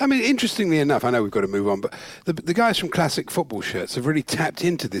 I mean, interestingly enough, I know we've got to move on, but the guys from Classic Football Shirts have really tapped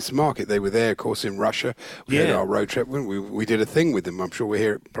into this market. They were there, of course, in Russia. We had our road trip. We did a thing with them. I'm sure we're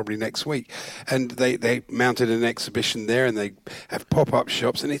here probably next week. And they mounted an exhibition there, and they have pop-up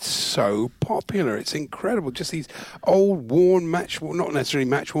shops, and it's so popular. It's incredible. Just these old, worn, not necessarily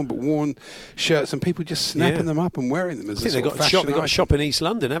match-worn, but worn shirts, and people just snapping them up and wearing them as they've got a shop in East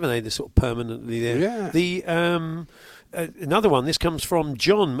London, haven't they? They're sort of permanently there. Yeah. The another one, this comes from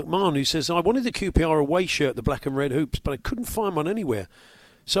John McMahon, who says, I wanted the QPR away shirt, the black and red hoops, but I couldn't find one anywhere.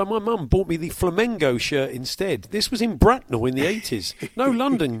 So my mum bought me the Flamengo shirt instead. This was in Bracknell in the 80s. No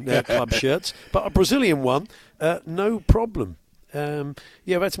London club shirts, but a Brazilian one, no problem. I've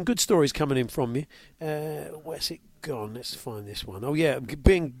had some good stories coming in from you. Where's it gone? Let's find this one. Oh, yeah,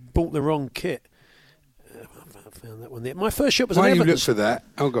 being bought the wrong kit. I found that one there. My first shirt was an Everton. Why you look for that?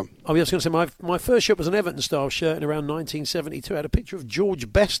 Oh, go on. I was going to say, my first shirt was an Everton-style shirt in around 1972. It had a picture of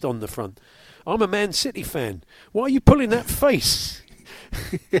George Best on the front. I'm a Man City fan. Why are you pulling that face?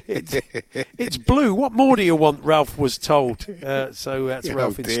 It's blue. What more do you want? Ralph was told. So that's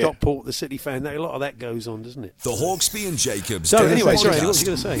Ralph in Stockport, the City fan. A lot of that goes on, doesn't it? The Hawksby and Jacobs. So anyway, sorry, what was you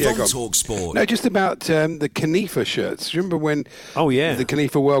going to say? Yeah, from Talk Sport. No, just about the Canifa shirts. Do you remember when? Oh yeah, the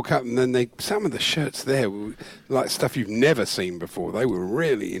Canifa World Cup, and then some of the shirts there were like stuff you've never seen before. They were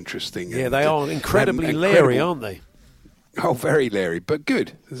really interesting. Yeah, they are incredibly leery, aren't they? Oh, very leery, but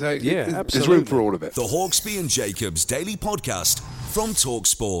good. So, yeah, absolutely. There's room for all of it. The Hawksby and Jacobs Daily Podcast from Talk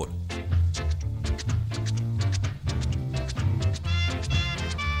Sport.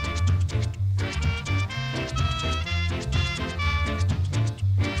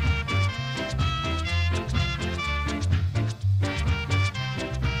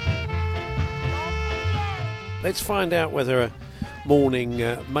 Let's find out whether a morning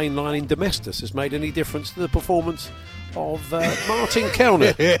mainlining Domestos has made any difference to the performance of Martin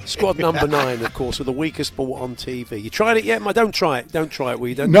Kellner, squad number 9, of course, with the weakest ball on TV. You tried it yet? Don't try it. Don't try it.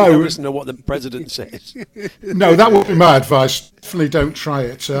 You don't listen to what the president says. No, that would be my advice. Definitely don't try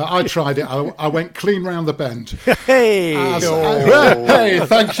it. I tried it. I went clean round the bend. Hey, hey,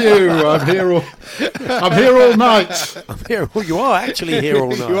 thank you. I'm here all night. I'm here. Well, you are actually here all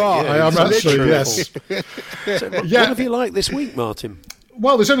night. You are. Yeah, I am actually. Yes. So, what have you liked this week, Martin?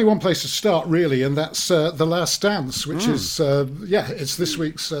 Well, there's only one place to start, really, and that's The Last Dance, which is, it's this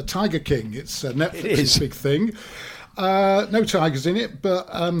week's Tiger King. It's Netflix's big thing. No tigers in it, but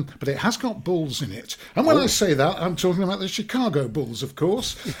it has got bulls in it. And when I say that, I'm talking about the Chicago Bulls, of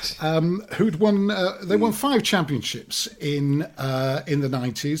course, who'd won. They won 5 championships in the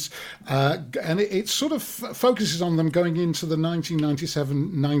 90s, and it sort of focuses on them going into the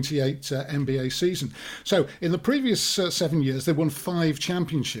 1997-98 NBA season. So in the previous 7 years, they won 5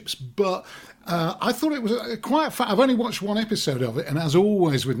 championships, but I thought it was quite I've only watched one episode of it, and as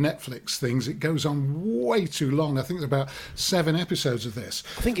always with Netflix things, it goes on way too long. I think there's about 7 episodes of this.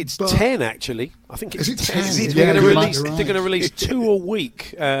 I think it's 10, actually. I think it's 10. They're going to release 2 a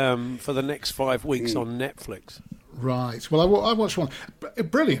week for the next 5 weeks on Netflix. Right. Well, I watched one.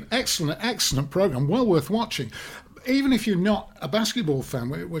 Brilliant. Excellent programme. Well worth watching. Even if you're not a basketball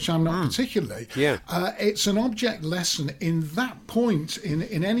fan, which I'm not particularly, it's an object lesson in that point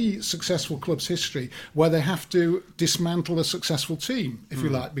in any successful club's history where they have to dismantle a successful team, if you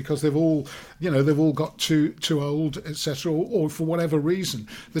like, because they've all got too old, etc., or for whatever reason,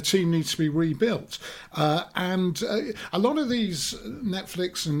 the team needs to be rebuilt. And a lot of these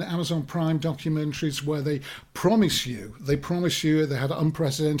Netflix and Amazon Prime documentaries where they promise you they had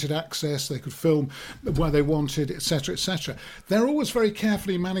unprecedented access, they could film where they wanted, etc., etc. They're always very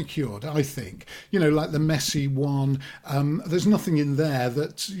carefully manicured, I think. Like the Messi one, there's nothing in there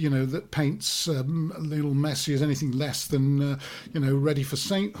that that paints little Messi as anything less than ready for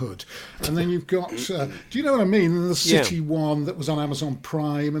sainthood. And then you've got, do you know what I mean? The City one that was on Amazon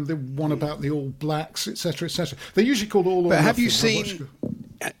Prime, and the one about the All Blacks, etc., etc. They're usually called All. But have you seen?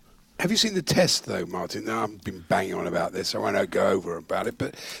 Have you seen the test, though, Martin? Now, I've been banging on about this, so I won't go over about it.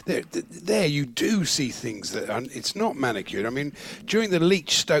 But there you do see things that it's not manicured. I mean, during the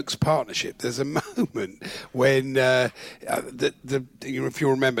Leach-Stokes partnership, there's a moment when, if you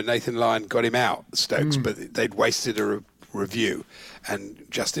remember, Nathan Lyon got him out, Stokes, but they'd wasted a review. And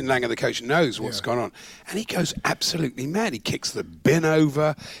Justin Langer, the coach, knows what's gone on. And he goes absolutely mad. He kicks the bin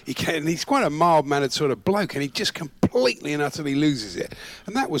over. And he's quite a mild-mannered sort of bloke, and he just completely and utterly loses it.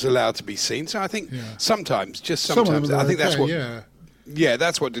 And that was allowed to be seen. So I think sometimes, I think that's what... Yeah,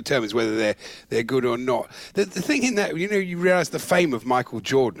 that's what determines whether they're good or not. The thing in that, you realise the fame of Michael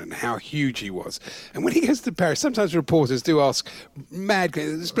Jordan and how huge he was. And when he goes to Paris, sometimes reporters do ask,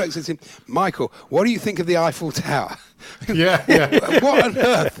 this bloke says to him, Michael, what do you think of the Eiffel Tower? Yeah. What on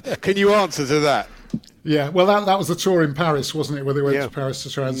earth can you answer to that? Yeah, well, that was the tour in Paris, wasn't it? Where they went to Paris to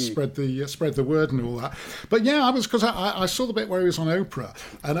try and spread the word and all that. But yeah, because I saw the bit where he was on Oprah,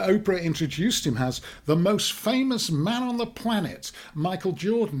 and Oprah introduced him as the most famous man on the planet, Michael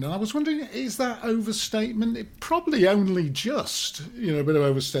Jordan. And I was wondering, is that overstatement? It probably only just, a bit of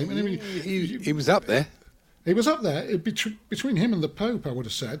overstatement. I mean, he was up there. He was up there. Between him and the Pope, I would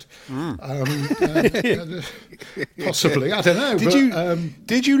have said. Possibly. I don't know.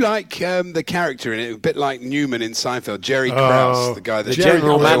 Did you like the character in it? A bit like Newman in Seinfeld, Jerry Krause, the guy that the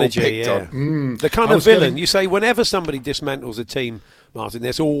general manager, on. The kind of villain. You say whenever somebody dismantles a team, Martin,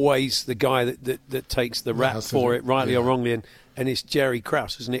 there's always the guy that takes the rap for it, rightly or wrongly, and it's Jerry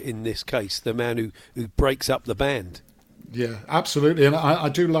Krause, isn't it, in this case, the man who breaks up the band. Yeah, absolutely, and I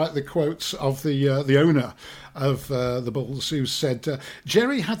do like the quotes of the owner of the Bulls, who said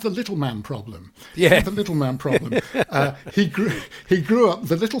Jerry had the little man problem. Yeah, the little man problem. He grew up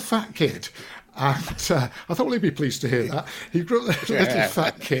the little fat kid. And I thought, well, he'd be pleased to hear that. He grew up a little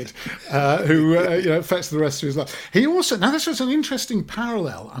fat kid who affects the rest of his life. He also, now this was an interesting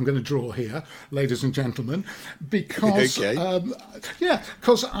parallel I'm going to draw here, ladies and gentlemen, because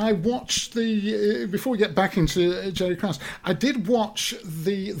because I watched before we get back into Jerry Krause, I did watch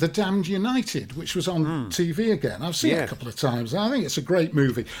the Damned United, which was on TV again. I've seen it a couple of times. I think it's a great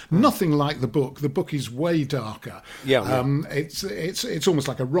movie. Nothing like the book. The book is way darker. It's almost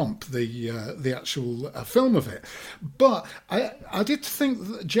like a romp. The actual film of it. But I did think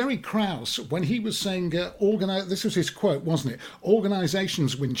that Jerry Krause, when he was saying, this was his quote, wasn't it?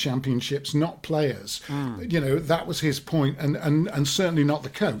 Organisations win championships, not players. That was his point, and certainly not the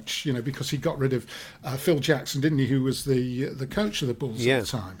coach, because he got rid of Phil Jackson, didn't he, who was the coach of the Bulls at the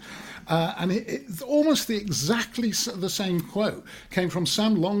time. And it's almost exactly the same quote came from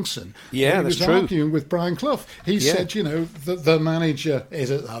Sam Longson. Yeah, he that's was true. arguing with Brian Clough. He said, the manager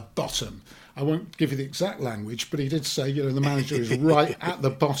is at the bottom. I won't give you the exact language, but he did say, the manager is right at the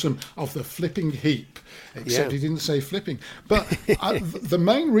bottom of the flipping heap, except he didn't say flipping. But the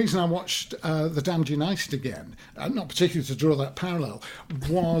main reason I watched The Damned United again, not particularly to draw that parallel,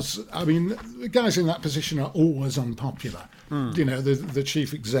 was, the guys in that position are always unpopular. The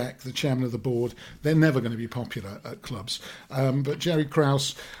chief exec, the chairman of the board, they're never going to be popular at clubs. But Jerry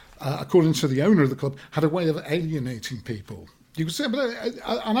Krause, according to the owner of the club, had a way of alienating people. You could say,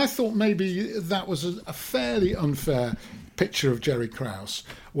 and I thought maybe that was a fairly unfair picture of Jerry Krause,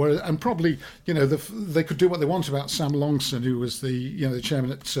 and probably they could do what they want about Sam Longson, who was the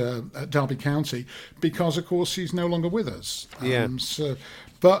chairman at Derby County, because of course he's no longer with us.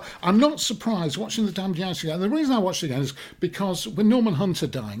 But I'm not surprised watching The Damned United again. And the reason I watched it again is because with Norman Hunter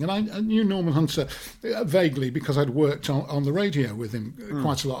dying, and I knew Norman Hunter vaguely because I'd worked on the radio with him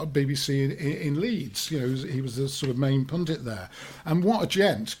quite a lot at BBC in Leeds. He was the sort of main pundit there. And what a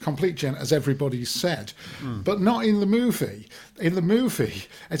gent, complete gent, as everybody said. But not in the movie. In the movie,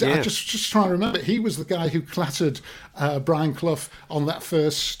 I just try and remember, he was the guy who clattered Brian Clough on that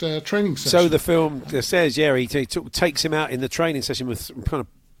first training session. So the film says, he takes him out in the training session with kind of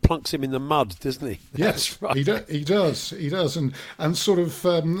plunks him in the mud, doesn't he? Yes, right. he does, and sort of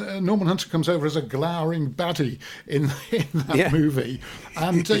Norman Hunter comes over as a glowering baddie in that movie,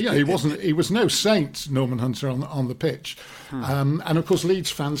 and he was no saint, Norman Hunter, on the pitch, and of course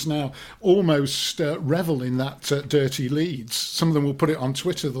Leeds fans now almost revel in that dirty Leeds. Some of them will put it on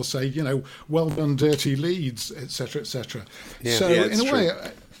Twitter. They'll say, well done, dirty Leeds, etc., etc. So in a way.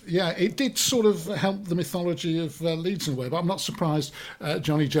 Yeah, it did sort of help the mythology of Leeds in a way, but I'm not surprised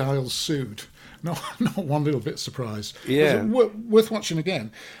Johnny Giles sued. Not one little bit surprised. Yeah. Worth watching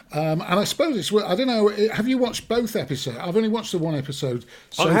again. And I suppose it's worth, I don't know, have you watched both episodes? I've only watched the one episode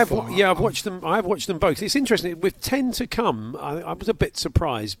so far. Yeah, I've watched them. I have watched them both. It's interesting. With 10 to come, I was a bit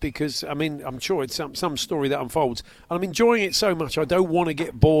surprised because, I'm sure it's some story that unfolds. And I'm enjoying it so much, I don't want to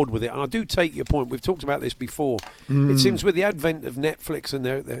get bored with it. And I do take your point. We've talked about this before. It seems with the advent of Netflix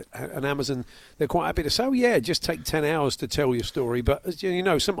and and Amazon, they're quite happy to say, oh, yeah, just take 10 hours to tell your story. But, as you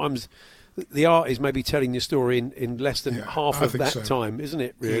know, sometimes the art is maybe telling your story in less than half of that time, isn't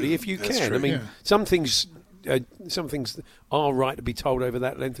it, really, if you can? True, I mean, some things are right to be told over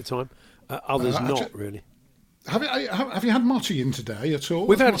that length of time, others not, really. Have you had Motti in today at all?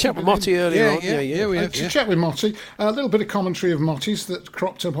 We've had a chat with Motti earlier on. Yeah, we have. Chat with Motti. A little bit of commentary of Motti's that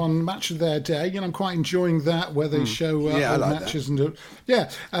cropped up on Match of Their Day. I'm quite enjoying that, where they show matches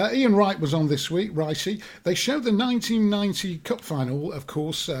that. Ian Wright was on this week, Righty. They showed the 1990 Cup final, of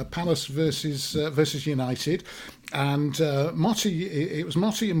course, Palace versus United. And it was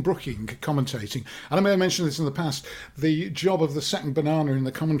Motti and Brooking commentating. And I may have mentioned this in the past, the job of the second banana in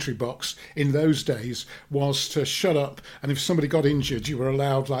the commentary box in those days was to shut up, and if somebody got injured, you were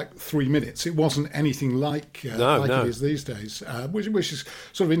allowed like 3 minutes. It wasn't anything like it is these days, which is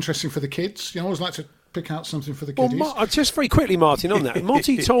sort of interesting for the kids. You always like to pick out something for the kiddies. Well, just very quickly, Martin, on that.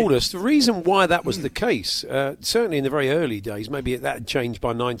 Motti told us the reason why that was the case, certainly in the very early days, maybe that had changed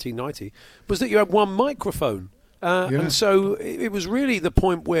by 1990, was that you had one microphone. And so it was really the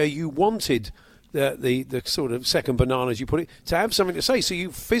point where you wanted the sort of second banana, as you put it, to have something to say. So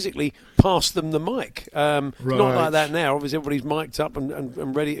you physically passed them the mic. Not like that now. Obviously, everybody's mic'd up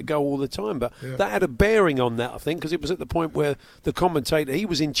and ready to go all the time. But that had a bearing on that, I think, because it was at the point where the commentator, he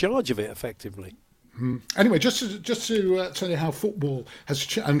was in charge of it, effectively. Anyway, just to tell you how football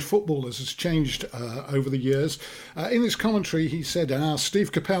and footballers has changed over the years. In his commentary, he said,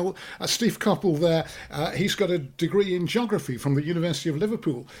 Steve Coppell there, he's got a degree in geography from the University of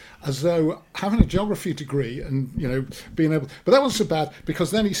Liverpool, as though having a geography degree and, being able... But that wasn't so bad, because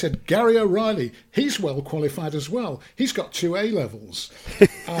then he said, Gary O'Reilly, he's well qualified as well. He's got 2 A-levels.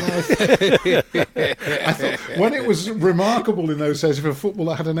 And I thought, when it was remarkable in those days if a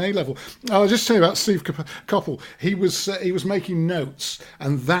footballer had an A-level. I'll just tell you about Steve Coppell. He was making notes,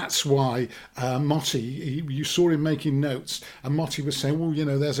 and that's why Motti, you saw him making notes, and Motti was saying, well,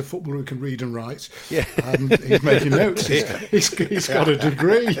 there's a footballer who can read and write. Yeah. And he's making notes. He's got a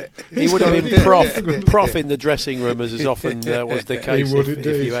degree. He would have been prof in the dressing room, as often was the case if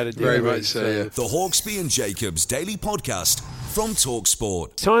you had a degree. Very much so, yeah. The Hawksbee and Jacobs Daily Podcast from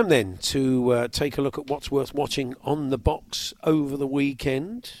TalkSport. Time then to take a look at what's worth watching on the box over the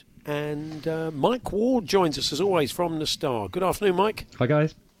weekend. And Mike Ward joins us, as always, from the Star. Good afternoon, Mike. Hi,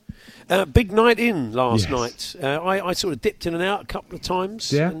 guys. Big night in last night. I sort of dipped in and out a couple of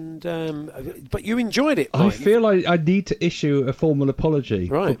times. Yeah. But you enjoyed it, Mike. I feel like I need to issue a formal apology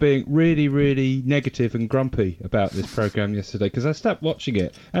for being really, really negative and grumpy about this programme yesterday, because I stopped watching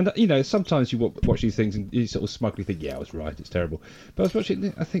it. And, sometimes you watch these things and you sort of smugly think, yeah, I was right, it's terrible. But I was watching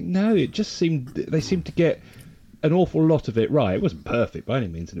it, I think, no, it just they seemed to get an awful lot of it right. It wasn't perfect by any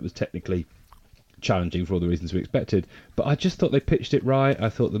means, and it was technically challenging for all the reasons we expected, but I just thought they pitched it right. I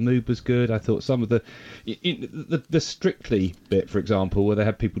thought the mood was good. I thought some of the Strictly bit, for example, where they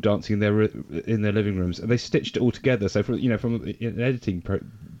had people dancing in their living rooms, and they stitched it all together. So from an editing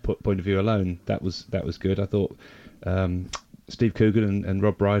point of view alone, that was good. I thought Steve Coogan and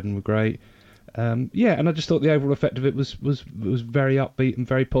Rob Brydon were great. And I just thought the overall effect of it was very upbeat and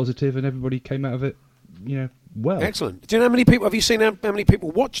very positive, and everybody came out of it, well. Excellent. Do you know how many people have you seen? How many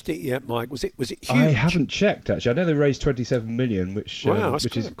people watched it yet, Mike? Was it huge? I haven't checked actually. I know they raised 27 million, which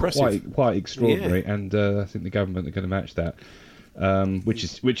is quite extraordinary, and I think the government are going to match that,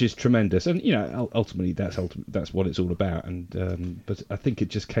 which is tremendous. And ultimately that's what it's all about. And but I think it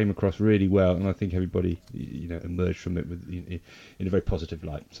just came across really well, and I think everybody emerged from it in a very positive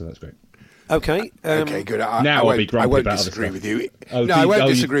light. So that's great. Okay. Okay, good. I won't disagree with you. I won't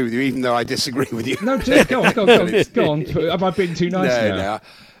disagree with you, even though I disagree with you. No, go on. Am I being too nice now? No.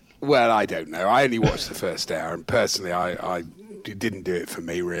 Well, I don't know. I only watched the first hour, and personally, I didn't do it for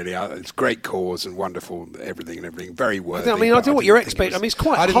me, really. It's great cause and wonderful, everything. Very worthy. I don't know what you're expecting. It's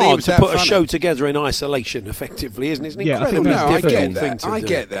quite hard to put a show together in isolation, effectively, isn't it? It's an incredibly difficult thing to do. I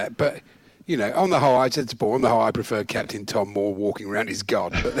get that, but... on the whole, I said to Paul, I prefer Captain Tom Moore walking around his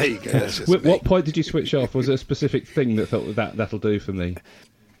garden. But there you go. That's just what point did you switch off? Was there a specific thing that thought that'll do for me?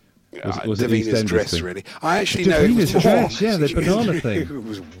 Was it Davina's dress, thing? Really? I actually know it was dress, the banana thing. It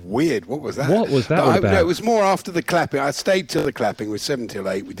was weird. What was that? What was that all about? No, it was more after the clapping. I stayed till the clapping. It was 7 till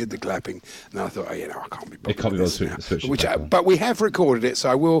 8. We did the clapping, and I thought, I can't be bothered with this now. But we have recorded it, so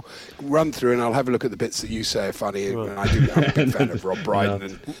I will run through and I'll have a look at the bits that you say are funny. Right. I'm a big fan of Rob Brydon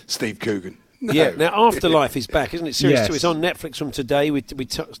and Steve Coogan. No. Yeah, now Afterlife is back, isn't it? Series 2. It's on Netflix from today.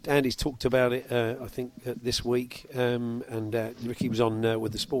 Andy's talked about it, I think, this week, and Ricky was on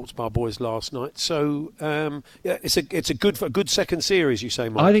with the Sports Bar Boys last night. So, it's a good second series, you say,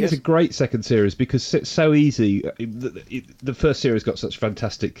 Mike? I think it's a great second series because it's so easy. The first series got such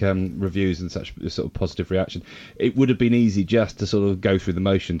fantastic reviews and such sort of positive reaction. It would have been easy just to sort of go through the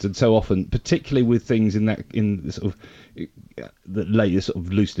motions, and so often, particularly with things in the sort of the latest sort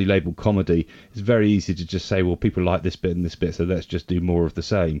of loosely labelled comedy, it's very easy to just say, well, people like this bit and this bit, so let's just do more of the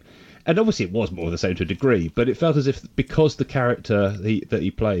same. And obviously it was more of the same to a degree, but it felt as if because the character that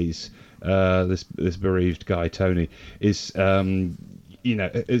he plays, this bereaved guy Tony, is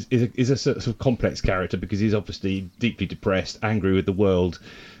is a sort of complex character because he's obviously deeply depressed, angry with the world,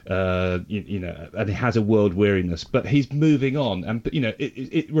 and he has a world weariness, but he's moving on, and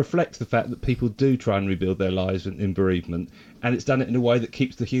it reflects the fact that people do try and rebuild their lives in bereavement, and it's done it in a way that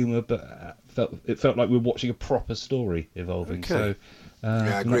keeps the humour, but it felt like we're watching a proper story evolving. Okay. So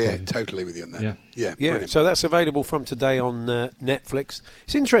I agree totally with you on that. Yeah. So that's available from today on Netflix.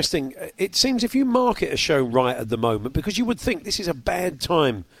 It's interesting. It seems if you market a show right at the moment, because you would think this is a bad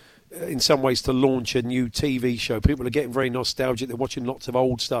time in some ways to launch a new TV show. People are getting very nostalgic. They're watching lots of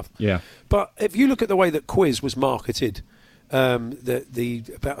old stuff. Yeah. But if you look at the way that Quiz was marketed,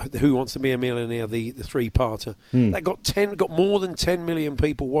 about Who Wants to Be a Millionaire, the three-parter, that got more than 10 million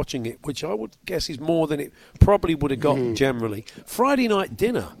people watching it, which I would guess is more than it probably would have got generally. Friday Night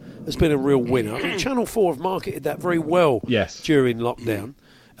Dinner has been a real winner. I mean, Channel 4 have marketed that very well during lockdown.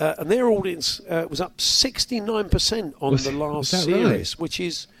 And their audience was up 69% on the last series, which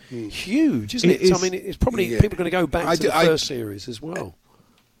is huge, isn't it? So, I mean, it's probably people are going to go back to the first series as well.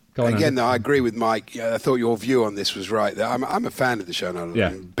 Again, though, I agree with Mike. I thought your view on this was right. I'm a fan of the show, and I'm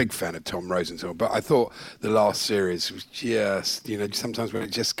a big fan of Tom Rosenthal. But I thought the last series was just, sometimes when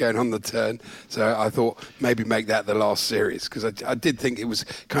it's just going on the turn. So I thought maybe make that the last series because I did think it was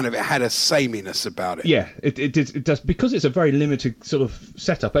it had a sameness about it. Yeah, it does because it's a very limited sort of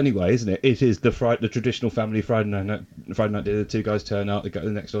setup anyway, isn't it? It is the traditional family Friday night dinner. The two guys turn up, the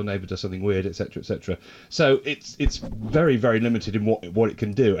next door neighbour does something weird, etc., etc. So it's very, very limited in what it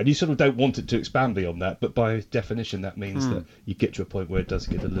can do. And you sort of don't want it to expand beyond that, but by definition that means that you get to a point where it does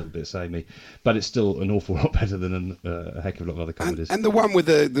get a little bit samey, but it's still an awful lot better than a heck of a lot of other comedies. And the one with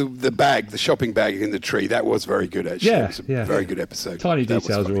the bag, the shopping bag in the tree, that was very good actually. Yeah, it was a very good episode. Tiny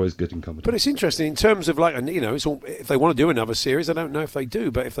details are always good in comedy. But it's interesting in terms of it's all, if they want to do another series, I don't know if they do,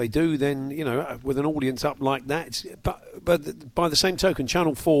 but if they do, then with an audience up like that, but by the same token,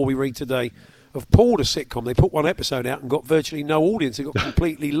 Channel 4 we read today have pulled a sitcom. They put one episode out and got virtually no audience. It got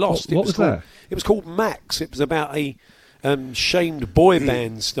completely lost. What was that? It was called Max. It was about a shamed boy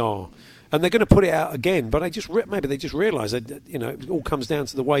band star. And they're going to put it out again, but maybe they just realise that it all comes down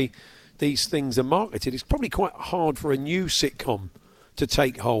to the way these things are marketed. It's probably quite hard for a new sitcom to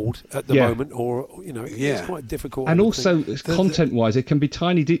take hold at the moment, or it's quite difficult. And also, content-wise, it can be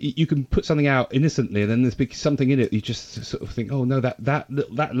tiny. You can put something out innocently, and then there's something in it. You just sort of think, oh no,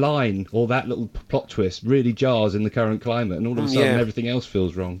 that line or that little plot twist really jars in the current climate, and all of a sudden everything else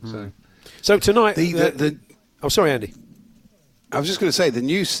feels wrong. So tonight, oh, sorry, Andy. I was just going to say, the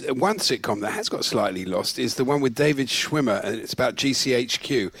new one sitcom that has got slightly lost is the one with David Schwimmer, and it's about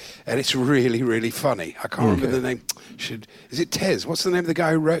GCHQ, and it's really, really funny. I can't remember the name. Is it Tez? What's the name of the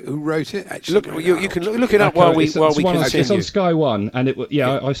guy who wrote it? Actually, you can look it up while we continue. It's on Sky One, and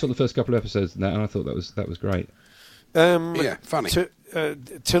I saw the first couple of episodes of that, and I thought that was great. Funny.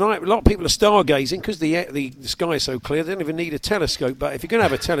 Tonight, a lot of people are stargazing because the sky is so clear. They don't even need a telescope. But if you're going to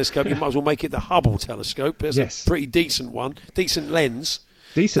have a telescope, you might as well make it the Hubble telescope. There's a pretty decent one, decent lens.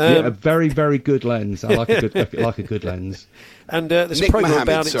 Decent, a very, very good lens. I like a good lens. And there's Nick a program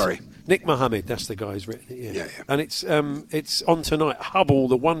Mohammed, about it. sorry. Nick Mohammed, that's the guy who's written it. Yeah. And it's on tonight. Hubble: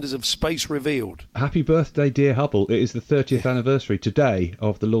 The Wonders of Space Revealed. Happy birthday, dear Hubble! It is the 30th anniversary today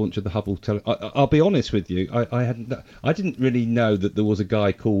of the launch of the Hubble. I'll be honest with you. I didn't really know that there was a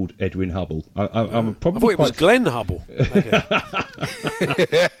guy called Edwin Hubble. I thought it was Glenn Hubble. I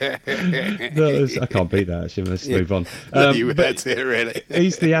can't beat that. Actually, let's move on. That's it, really.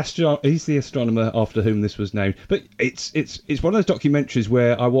 He's the astronomer after whom this was named. But it's one of those documentaries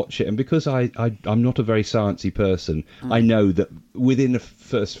where I watch it, and because I'm not a very sciencey person, I know that within the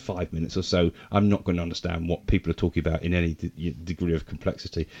first 5 minutes or so, I'm not going to understand what people are talking about in any degree of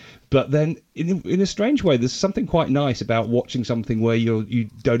complexity. But then, in a strange way, there's something quite nice about watching something where you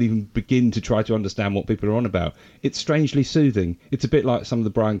don't even begin to try to understand what people are on about. It's strangely soothing. It's a bit like some of the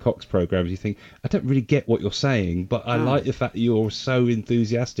Brian Cox programs. You think, I don't really get what you're saying, but I like the fact that you're so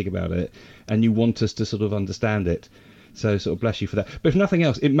enthusiastic about it and you want us to sort of understand it. So sort of bless you for that. But if nothing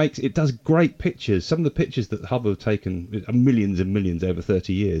else, it does great pictures. Some of the pictures that Hubble have taken, millions and millions over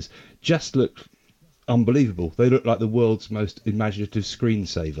 30 years, just look unbelievable. They look like the world's most imaginative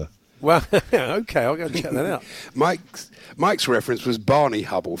screensaver. Well, okay, I'll go and check that out. Mike's reference was Barney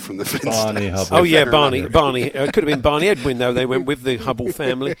Hubble from the Flintstones. Barney Hubble. Oh yeah, Barney. It could have been Barney Edwin though. They went with the Hubble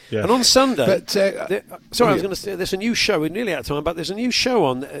family. Yeah. And on Sunday, I was going to say there's a new show. We're nearly out of time, but there's a new show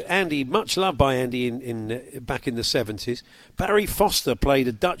on. Andy, much loved by Andy in back in the 70s. Barry Foster played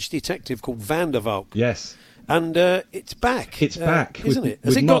a Dutch detective called Van der Valk. Yes. And it's back. It's back, isn't it?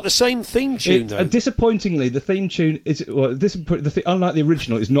 Has it got the same theme tune though? Disappointingly, the theme tune is unlike the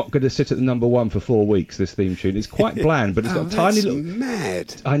original. It's not going to sit at the number one for 4 weeks. This theme tune, it's quite bland, but it's got a tiny little.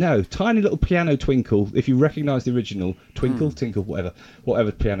 Mad. I know, tiny little piano twinkle. If you recognise the original, twinkle, tinkle,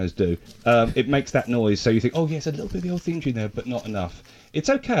 whatever pianos do, it makes that noise. So you think, oh yes, a little bit of the old theme tune there, but not enough. It's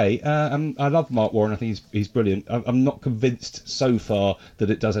okay. I love Mark Warren. I think he's brilliant. I'm not convinced so far that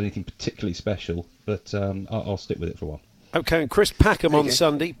it does anything particularly special, but I'll stick with it for a while. Okay, and Chris Packham on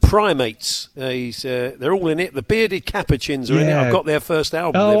Sunday, Primates. They're all in it. The Bearded Capuchins are in it. I've got their first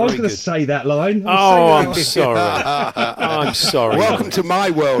album. Oh, I was going to say that line. I'm sorry. I'm sorry. Welcome to my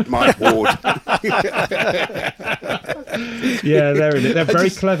world, Mike Ward. Yeah, they're in it. They're very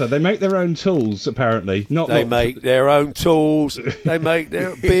clever. They make their own tools, apparently. They make their own tools. They make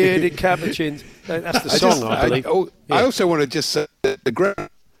their Bearded Capuchins. That's the song, I believe. I also want to just say that the ground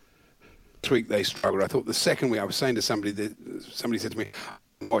week they struggled. I thought the second week, I was saying to somebody said to me,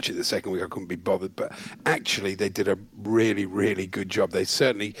 watch it the second week, I couldn't be bothered, but actually they did a really, really good job. They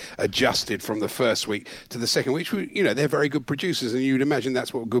certainly adjusted from the first week to the second week. They're very good producers, and you'd imagine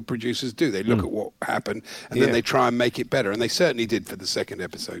that's what good producers do. They look at what happened and then they try and make it better, and they certainly did for the second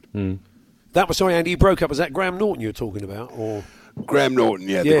episode. That was, sorry Andy, you broke up. Was that Graham Norton you were talking about? Or Graham Norton,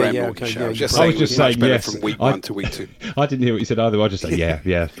 the Graham Norton show. I was just saying yes. From week 1 to week 2. I didn't hear what you said either. I just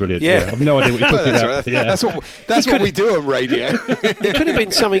said, brilliant. Yeah. I've no idea what you're talking about. That's what we do on radio. It could have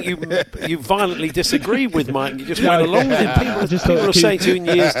been something you violently disagreed with, Mike, and you just went along with it. People will say to you in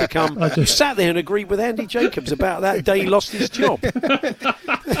years to come, you sat there and agreed with Andy Jacobs about that day he lost his job. The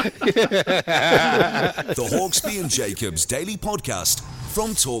Hawksbee and Jacobs Daily Podcast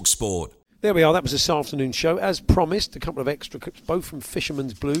from TalkSport. There we are. That was this afternoon's show. As promised, a couple of extra clips, both from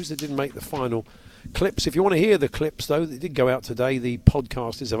Fisherman's Blues. They didn't make the final clips. If you want to hear the clips, though, they did go out today. The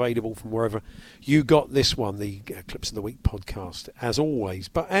podcast is available from wherever you got this one, the Clips of the Week podcast, as always.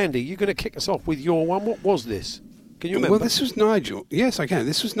 But, Andy, you're going to kick us off with your one. What was this? Can you remember? Well, this was Nigel. Yes, I can.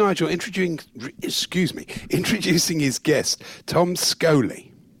 This was Nigel introducing his guest, Tom Scully.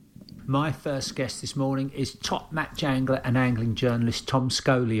 My first guest this morning is top match angler and angling journalist Tom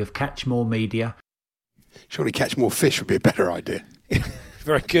Scully of Catchmore Media. Surely Catch More Fish would be a better idea.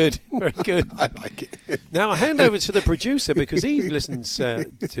 Very good, very good. I like it. Now I hand over to the producer because he listens to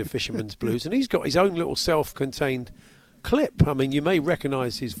Fisherman's Blues and he's got his own little self-contained clip. I mean, you may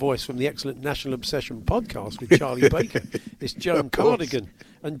recognise his voice from the excellent National Obsession podcast with Charlie Baker. It's Joan Cardigan.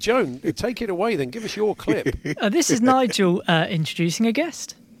 And Joan, take it away then. Give us your clip. This is Nigel introducing a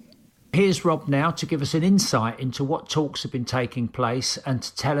guest. Here's Rob now to give us an insight into what talks have been taking place and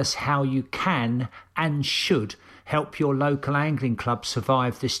to tell us how you can and should help your local angling club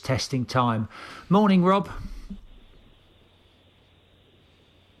survive this testing time. Morning, Rob.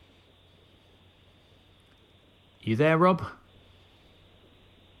 You there, Rob?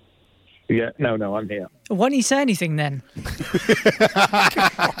 Yeah, no, I'm here. Why don't you say anything then?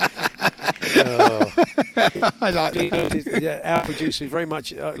 I like that. Our producer is very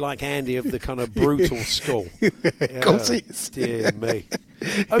much like Andy of the kind of brutal skull. Of course he is. Dear me.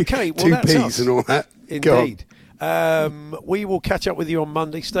 Okay, well, 2 that's Ps us. and all that. Indeed. We will catch up with you on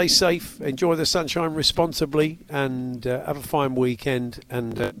Monday. Stay safe, enjoy the sunshine responsibly, and have a fine weekend,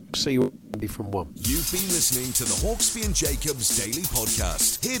 and see you from 1. You've been listening to the Hawksbee and Jacobs Daily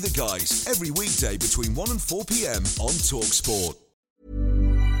Podcast. Hear the guys every weekday between 1 and 4 p.m. on TalkSport.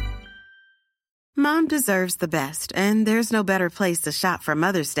 Mom deserves the best, and there's no better place to shop for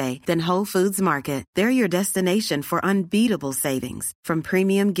Mother's Day than Whole Foods Market. They're your destination for unbeatable savings, from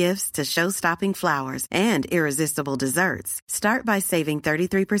premium gifts to show-stopping flowers and irresistible desserts. Start by saving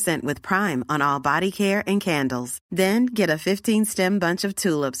 33% with Prime on all body care and candles. Then get a 15-stem bunch of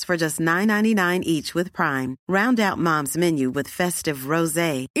tulips for just $9.99 each with Prime. Round out Mom's menu with festive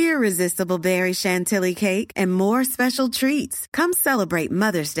rosé, irresistible berry chantilly cake, and more special treats. Come celebrate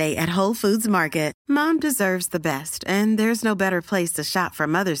Mother's Day at Whole Foods Market. Market. Mom deserves the best, and there's no better place to shop for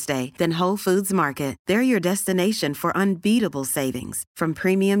Mother's Day than Whole Foods Market. They're your destination for unbeatable savings, from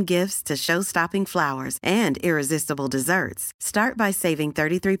premium gifts to show-stopping flowers and irresistible desserts. Start by saving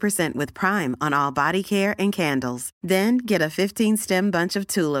 33% with Prime on all body care and candles. Then get a 15-stem bunch of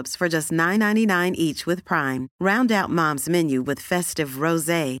tulips for just $9.99 each with Prime. Round out Mom's menu with festive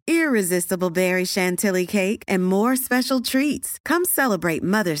rosé, irresistible berry chantilly cake, and more special treats. Come celebrate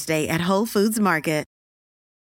Mother's Day at Whole Foods Market.